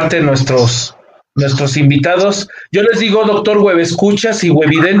comparten nuestros invitados. Yo les digo, doctor, webescuchas y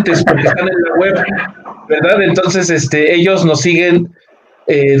webvidentes, porque están en la web, ¿verdad? Entonces, ellos nos siguen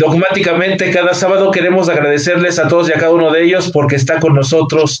dogmáticamente cada sábado. Queremos agradecerles a todos y a cada uno de ellos porque está con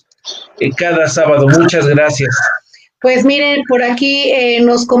nosotros cada sábado. Muchas gracias. Pues miren, por aquí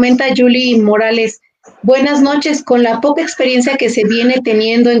nos comenta Julie Morales. Buenas noches. Con la poca experiencia que se viene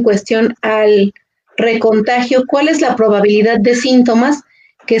teniendo en cuestión al recontagio, ¿cuál es la probabilidad de síntomas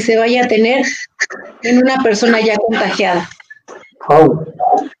que se vaya a tener en una persona ya contagiada? Oh,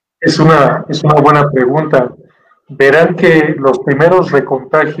 es una buena pregunta. Verán que los primeros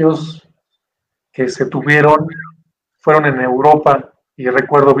recontagios que se tuvieron fueron en Europa, y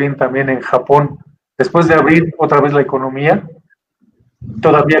recuerdo bien también en Japón. Después de abrir otra vez la economía,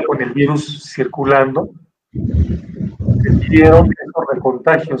 todavía con el virus circulando, se dieron esos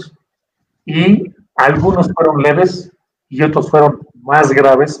recontagios, y algunos fueron leves y otros fueron más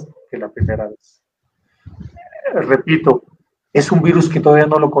graves que la primera vez. Repito, es un virus que todavía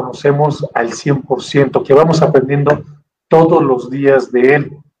no lo conocemos al 100%, que vamos aprendiendo todos los días de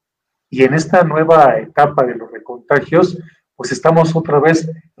él. Y en esta nueva etapa de los recontagios, pues estamos otra vez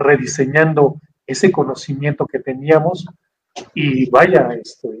rediseñando ese conocimiento que teníamos, y vaya,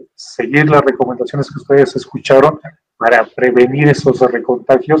 seguir las recomendaciones que ustedes escucharon para prevenir esos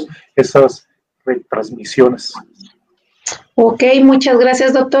recontagios, esas retransmisiones. Ok, muchas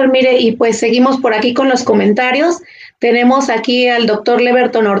gracias, doctor. Mire, y pues seguimos por aquí con los comentarios. Tenemos aquí al doctor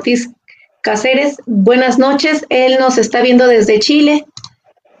Leverton Ortiz Cáceres. Buenas noches, él nos está viendo desde Chile.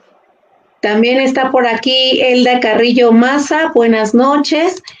 También está por aquí Elda Carrillo Maza. Buenas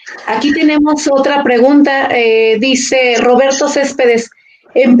noches. Aquí tenemos otra pregunta. Dice Roberto Céspedes,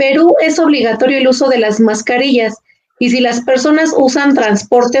 en Perú es obligatorio el uso de las mascarillas, y si las personas usan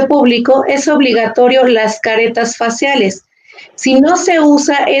transporte público, es obligatorio las caretas faciales. Si no se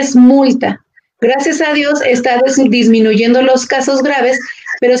usa, es multa. Gracias a Dios está disminuyendo los casos graves,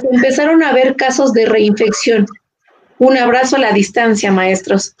 pero se empezaron a ver casos de reinfección. Un abrazo a la distancia,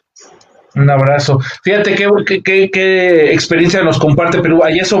 maestros. Un abrazo. Fíjate qué experiencia nos comparte Perú.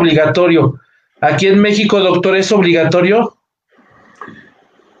 Allá es obligatorio. Aquí en México, doctor, ¿es obligatorio?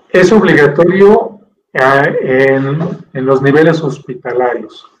 Es obligatorio en los niveles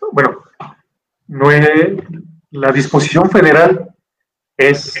hospitalarios. Bueno, no es, la disposición federal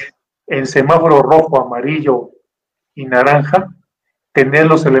es en semáforo rojo, amarillo y naranja, tener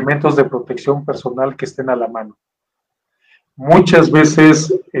los elementos de protección personal que estén a la mano. Muchas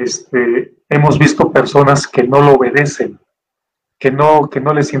veces hemos visto personas que no lo obedecen, que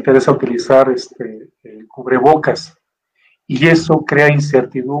no les interesa utilizar el cubrebocas, y eso crea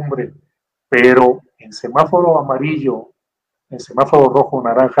incertidumbre, pero en semáforo amarillo, en semáforo rojo o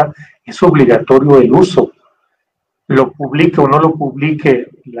naranja, es obligatorio el uso. Lo publique o no lo publique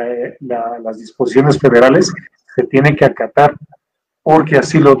las disposiciones federales, se tiene que acatar, porque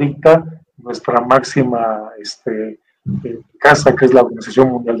así lo dicta nuestra máxima casa, que es la Organización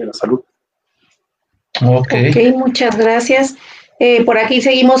Mundial de la Salud. Ok, muchas gracias. Por aquí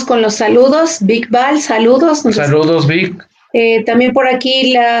seguimos con los saludos. Vic Val, saludos. Saludos, Vic. También por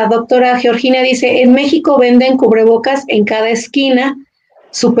aquí la doctora Georgina dice, en México venden cubrebocas en cada esquina,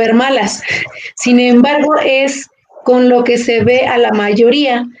 súper malas. Sin embargo, es con lo que se ve a la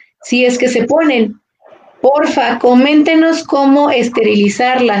mayoría, si es que se ponen. Porfa, coméntenos cómo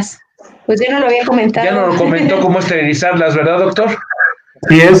esterilizarlas. Pues ya no lo había comentado. Ya no lo comentó cómo esterilizarlas, ¿verdad, doctor?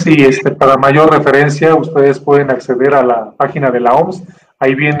 Así es, y para mayor referencia, ustedes pueden acceder a la página de la OMS.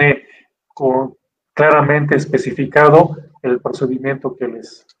 Ahí viene claramente especificado el procedimiento que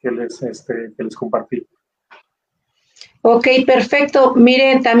les compartí. Ok, perfecto.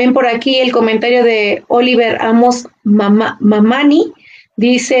 Miren, también por aquí el comentario de Oliver Amos Mamani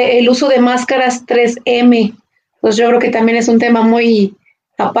dice el uso de máscaras 3M. Pues yo creo que también es un tema muy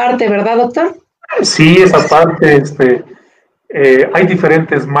aparte, ¿verdad, doctor? Sí, esa parte, hay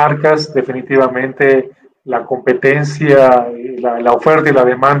diferentes marcas, definitivamente la competencia, la oferta y la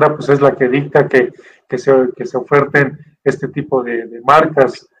demanda, pues es la que dicta que se oferten este tipo de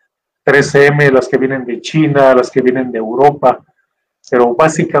marcas. 3M, las que vienen de China, las que vienen de Europa, pero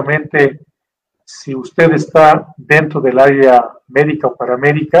básicamente, si usted está dentro del área médica o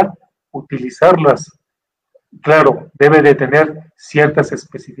paramédica, utilizarlas. Claro, debe de tener ciertas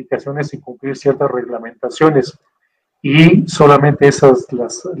especificaciones y cumplir ciertas reglamentaciones, y solamente esas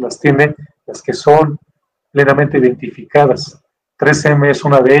las tiene las que son plenamente identificadas. 3M es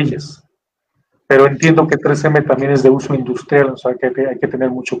una de ellas, pero entiendo que 3M también es de uso industrial, o sea que hay que tener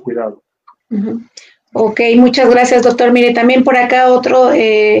mucho cuidado. Ok, muchas gracias, doctor. Mire, también por acá otro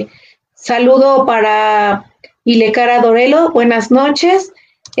saludo para Ilecara Dorelo, buenas noches.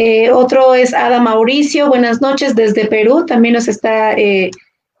 Otro es Ada Mauricio, buenas noches desde Perú, también nos está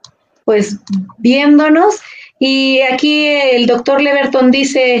pues viéndonos. Y aquí el doctor Leverton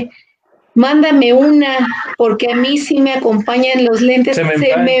dice, mándame una, porque a mí sí me acompañan los lentes, se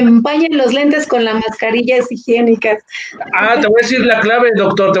me empañan los lentes con las mascarillas higiénicas. Ah, te voy a decir la clave,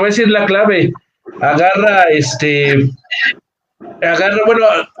 doctor, te voy a decir la clave. Agarra, bueno,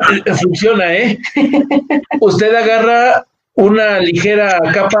 funciona, ¿eh? Usted agarra una ligera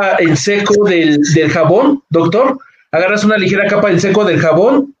capa en seco del jabón, doctor, agarras una ligera capa en seco del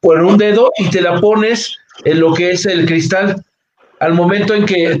jabón por un dedo y te la pones en lo que es el cristal, al momento en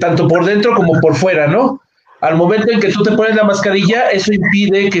que, tanto por dentro como por fuera, ¿no? Al momento en que tú te pones la mascarilla, eso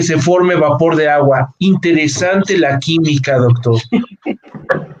impide que se forme vapor de agua. Interesante la química, doctor.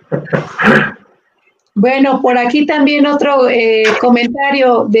 Bueno, por aquí también otro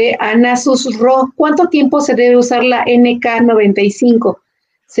comentario de Anasus Ro. ¿Cuánto tiempo se debe usar la NK95?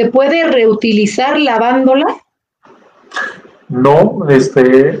 ¿Se puede reutilizar lavándola? No,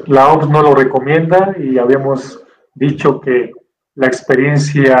 la OMS no lo recomienda, y habíamos dicho que la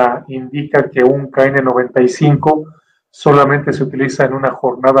experiencia indica que un KN95 solamente se utiliza en una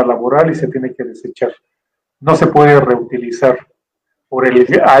jornada laboral y se tiene que desechar. No se puede reutilizar por el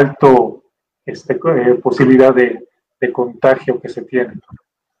alto posibilidad de contagio que se tiene.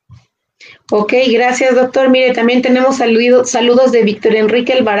 Ok, gracias, doctor. Mire, también tenemos saludos de Víctor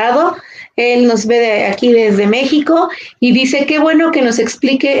Enrique Alvarado. Él nos ve aquí desde México y dice, qué bueno que nos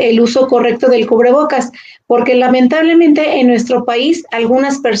explique el uso correcto del cubrebocas, porque lamentablemente en nuestro país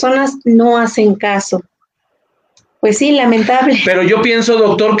algunas personas no hacen caso. Pues sí, lamentable. Pero yo pienso,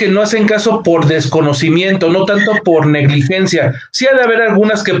 doctor, que no hacen caso por desconocimiento, no tanto por negligencia. Sí ha de haber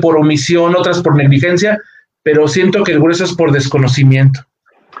algunas que por omisión, otras por negligencia, pero siento que el grueso es por desconocimiento.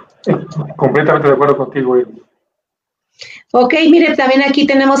 Completamente de acuerdo contigo, Edwin. Ok, mire, también aquí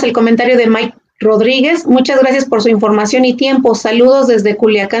tenemos el comentario de Mike Rodríguez. Muchas gracias por su información y tiempo. Saludos desde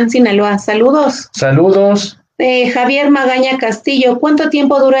Culiacán, Sinaloa. Saludos. Saludos. Javier Magaña Castillo, ¿cuánto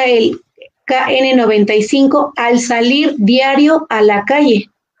tiempo dura el KN95 al salir diario a la calle?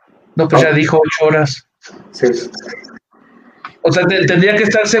 No, pues ya dijo 8 horas. Sí. O sea, tendría que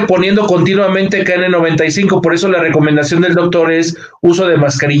estarse poniendo continuamente KN95, por eso la recomendación del doctor es uso de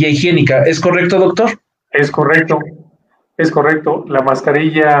mascarilla higiénica. ¿Es correcto, doctor? Es correcto, es correcto. La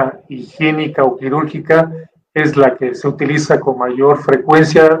mascarilla higiénica o quirúrgica es la que se utiliza con mayor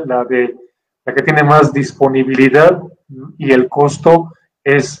frecuencia, la que tiene más disponibilidad y el costo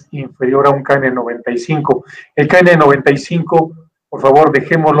es inferior a un KN95. El KN95, por favor,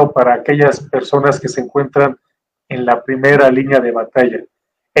 dejémoslo para aquellas personas que se encuentran en la primera línea de batalla.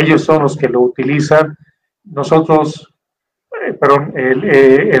 Ellos son los que lo utilizan. Nosotros, perdón,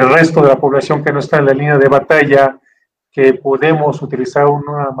 el resto de la población que no está en la línea de batalla, que podemos utilizar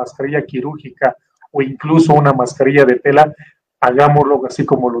una mascarilla quirúrgica o incluso una mascarilla de tela, hagámoslo así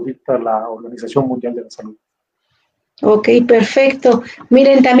como lo dicta la Organización Mundial de la Salud. Ok, perfecto.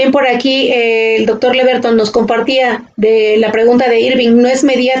 Miren, también por aquí el doctor Leverton nos compartía de la pregunta de Irving, no es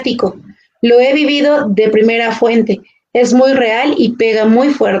mediático, lo he vivido de primera fuente, es muy real y pega muy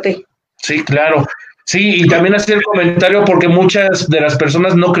fuerte. Sí, claro. Sí, y también hacer el comentario porque muchas de las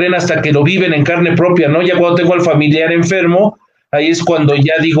personas no creen hasta que lo viven en carne propia, ¿no? Ya cuando tengo al familiar enfermo, ahí es cuando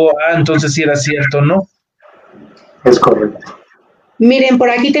ya digo, entonces sí era cierto, ¿no? Es correcto. Miren, por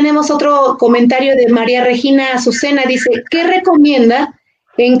aquí tenemos otro comentario de María Regina Azucena. Dice, ¿qué recomienda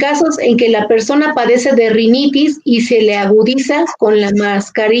en casos en que la persona padece de rinitis y se le agudiza con la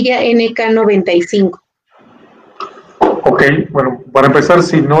mascarilla NK95? Ok, bueno, para empezar,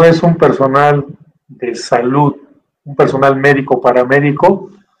 si no es un personal de salud, un personal médico paramédico,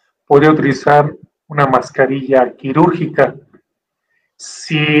 podría utilizar una mascarilla quirúrgica.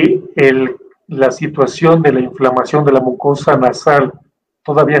 Si la situación de la inflamación de la mucosa nasal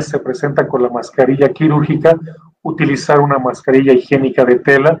todavía se presenta con la mascarilla quirúrgica, utilizar una mascarilla higiénica de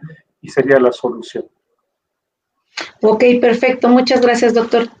tela y sería la solución. Ok, perfecto. Muchas gracias,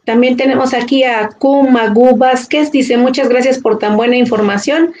 doctor. También tenemos aquí a Kumagu Vázquez. Dice, muchas gracias por tan buena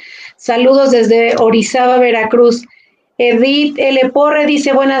información. Saludos desde Orizaba, Veracruz. Edith L. Porre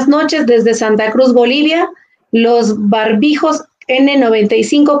dice, buenas noches desde Santa Cruz, Bolivia. Los barbijos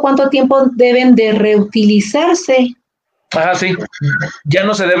N95, ¿cuánto tiempo deben de reutilizarse? Sí. Ya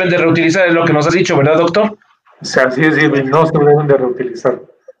no se deben de reutilizar, es lo que nos has dicho, ¿verdad, doctor? O sea, así es, no se deben de reutilizar.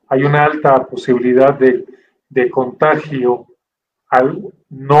 Hay una alta posibilidad de contagio al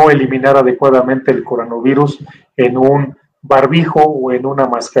no eliminar adecuadamente el coronavirus en un barbijo o en una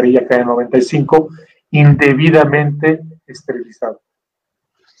mascarilla KN95 indebidamente esterilizado.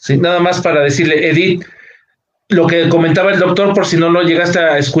 Sí, nada más para decirle, Edith, lo que comentaba el doctor, por si no lo llegaste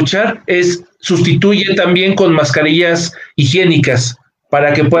a escuchar, es sustituye también con mascarillas higiénicas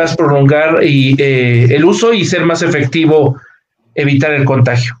para que puedas prolongar el uso y ser más efectivo, evitar el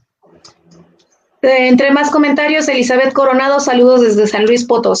contagio. Entre más comentarios, Elizabeth Coronado, saludos desde San Luis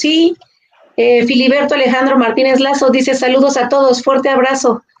Potosí. Filiberto Alejandro Martínez Lazo dice saludos a todos, fuerte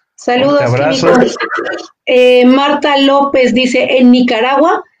abrazo. Saludos, abrazo. Marta López dice en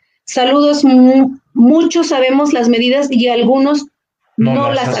Nicaragua, saludos, muchos sabemos las medidas y algunos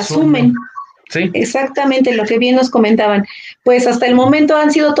no las asumen. Sí. Exactamente lo que bien nos comentaban. Pues hasta el momento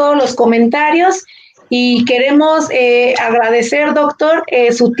han sido todos los comentarios y queremos agradecer, doctor,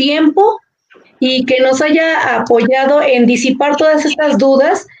 su tiempo y que nos haya apoyado en disipar todas estas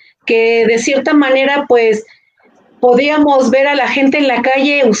dudas que de cierta manera pues podíamos ver a la gente en la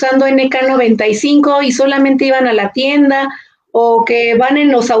calle usando NK95 y solamente iban a la tienda o que van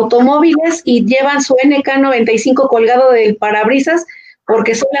en los automóviles y llevan su NK95 colgado del parabrisas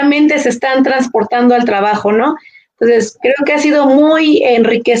porque solamente se están transportando al trabajo, ¿no? Entonces, creo que ha sido muy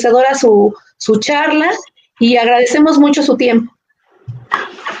enriquecedora su charla y agradecemos mucho su tiempo.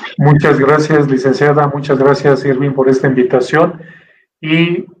 Muchas gracias, licenciada. Muchas gracias, Irving, por esta invitación.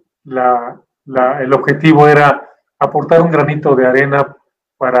 Y el objetivo era aportar un granito de arena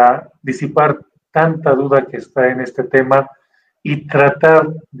para disipar tanta duda que está en este tema y tratar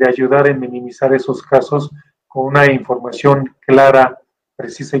de ayudar en minimizar esos casos con una información clara,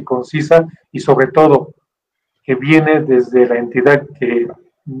 precisa y concisa, y sobre todo que viene desde la entidad que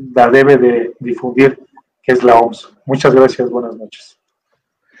la debe de difundir, que es la OMS. Muchas gracias, buenas noches.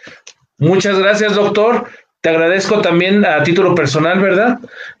 Muchas gracias, doctor. Te agradezco también a título personal, ¿verdad?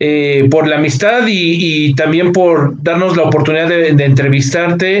 Por la amistad y también por darnos la oportunidad de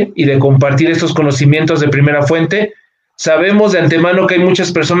entrevistarte y de compartir estos conocimientos de primera fuente. Sabemos de antemano que hay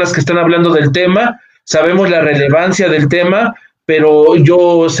muchas personas que están hablando del tema, sabemos la relevancia del tema, pero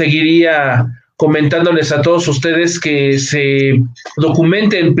yo seguiría comentándoles a todos ustedes que se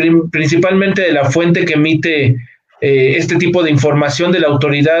documenten principalmente de la fuente que emite este tipo de información de la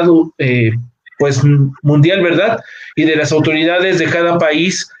autoridad pues mundial, ¿verdad? Y de las autoridades de cada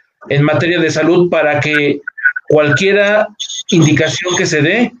país en materia de salud para que cualquiera indicación que se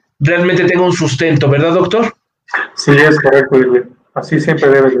dé realmente tenga un sustento, ¿verdad, doctor? Sí, es correcto, Irving. Así siempre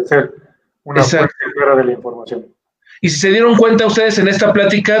debe de ser una fuente clara de la información. Y si se dieron cuenta ustedes, en esta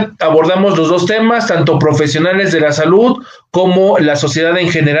plática abordamos los dos temas, tanto profesionales de la salud como la sociedad en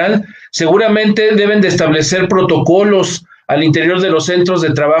general. Seguramente deben de establecer protocolos al interior de los centros de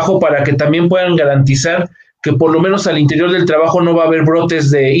trabajo para que también puedan garantizar que por lo menos al interior del trabajo no va a haber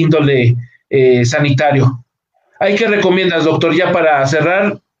brotes de índole sanitario. ¿Hay qué recomiendas, doctor, ya para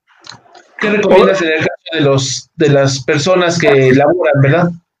cerrar? ¿Qué recomiendas en el caso de las personas que laboran,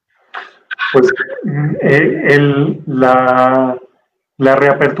 verdad? Pues la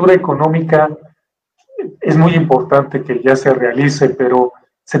reapertura económica es muy importante que ya se realice, pero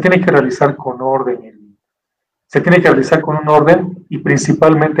se tiene que realizar con orden. Se tiene que realizar con un orden y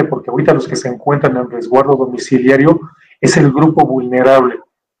principalmente porque ahorita los que se encuentran en resguardo domiciliario es el grupo vulnerable,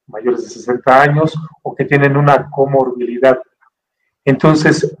 mayores de 60 años o que tienen una comorbilidad.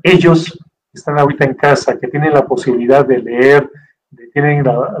 Entonces, ellos están ahorita en casa, que tienen la posibilidad de leer, tienen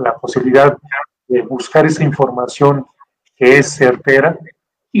la posibilidad de buscar esa información que es certera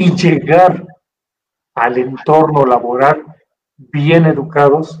y llegar al entorno laboral bien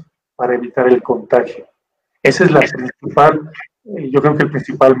educados para evitar el contagio. Ese es yo creo que el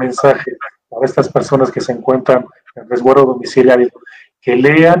principal mensaje para estas personas que se encuentran en resguardo domiciliario, que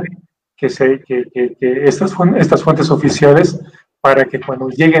lean estas fuentes oficiales para que cuando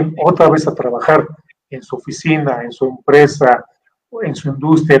lleguen otra vez a trabajar en su oficina, en su empresa, en su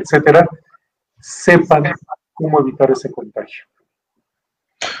industria, etcétera, sepan cómo evitar ese contagio.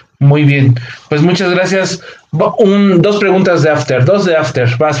 Muy bien, pues muchas gracias. Dos preguntas de after.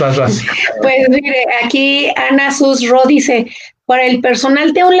 Vas. Pues mire, aquí Ana Susro dice, para el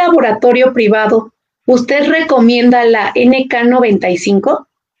personal de un laboratorio privado, ¿usted recomienda la NK95?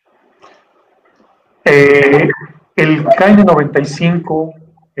 El KN95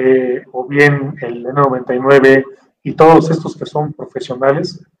 o bien el N99 y todos estos que son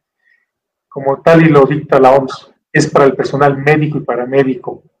profesionales, como tal y lo dicta la OMS, es para el personal médico y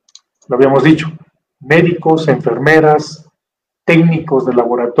paramédico. Lo habíamos dicho, médicos, enfermeras, técnicos de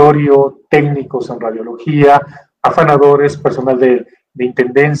laboratorio, técnicos en radiología, afanadores, personal de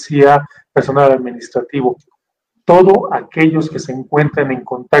intendencia, personal administrativo, todos aquellos que se encuentran en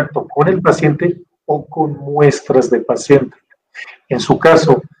contacto con el paciente o con muestras de paciente. En su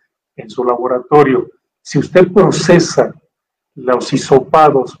caso, en su laboratorio, si usted procesa los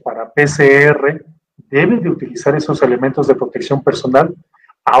hisopados para PCR, debe de utilizar esos elementos de protección personal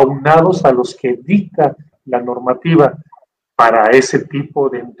aunados a los que dicta la normativa para ese tipo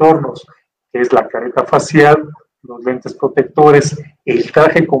de entornos, que es la careta facial, los lentes protectores, el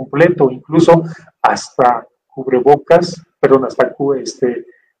traje completo, incluso hasta cubrebocas, perdón, hasta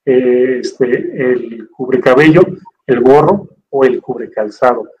el cubrecabello, el gorro o el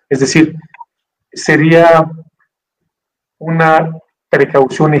cubrecalzado. Es decir, sería una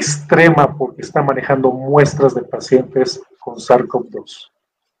precaución extrema porque está manejando muestras de pacientes con SARS-CoV-2.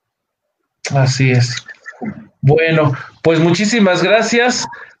 Así es. Bueno, pues muchísimas gracias.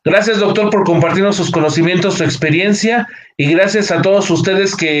 Gracias, doctor, por compartirnos sus conocimientos, su experiencia, y gracias a todos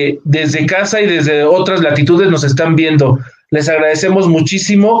ustedes que desde casa y desde otras latitudes nos están viendo. Les agradecemos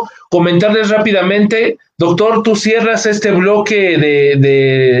muchísimo. Comentarles rápidamente, doctor, tú cierras este bloque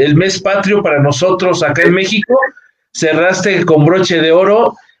del mes patrio para nosotros acá en México. Cerraste con broche de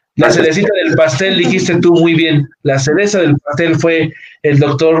oro. La cerecita del pastel, dijiste tú muy bien. La cereza del pastel fue el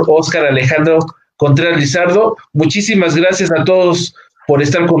doctor Óscar Alejandro Contreras Lizardo. Muchísimas gracias a todos por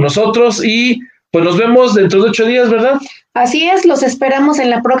estar con nosotros y pues nos vemos dentro de 8 días, ¿verdad? Así es, los esperamos en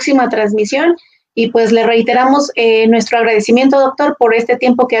la próxima transmisión y pues le reiteramos nuestro agradecimiento, doctor, por este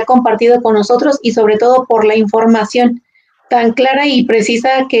tiempo que ha compartido con nosotros y sobre todo por la información tan clara y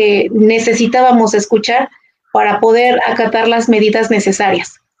precisa que necesitábamos escuchar para poder acatar las medidas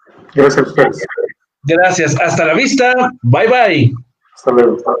necesarias. Gracias a ustedes. Gracias. Hasta la vista. Bye, bye. Hasta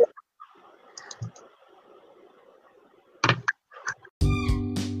luego.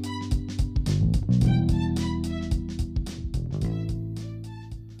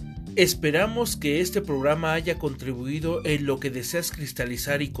 Esperamos que este programa haya contribuido en lo que deseas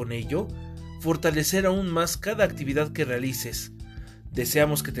cristalizar y con ello fortalecer aún más cada actividad que realices.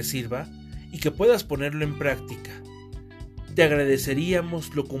 Deseamos que te sirva y que puedas ponerlo en práctica. Te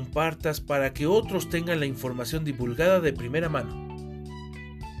agradeceríamos lo compartas para que otros tengan la información divulgada de primera mano.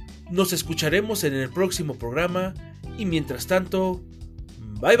 Nos escucharemos en el próximo programa y mientras tanto,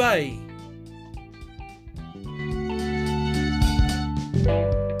 bye bye.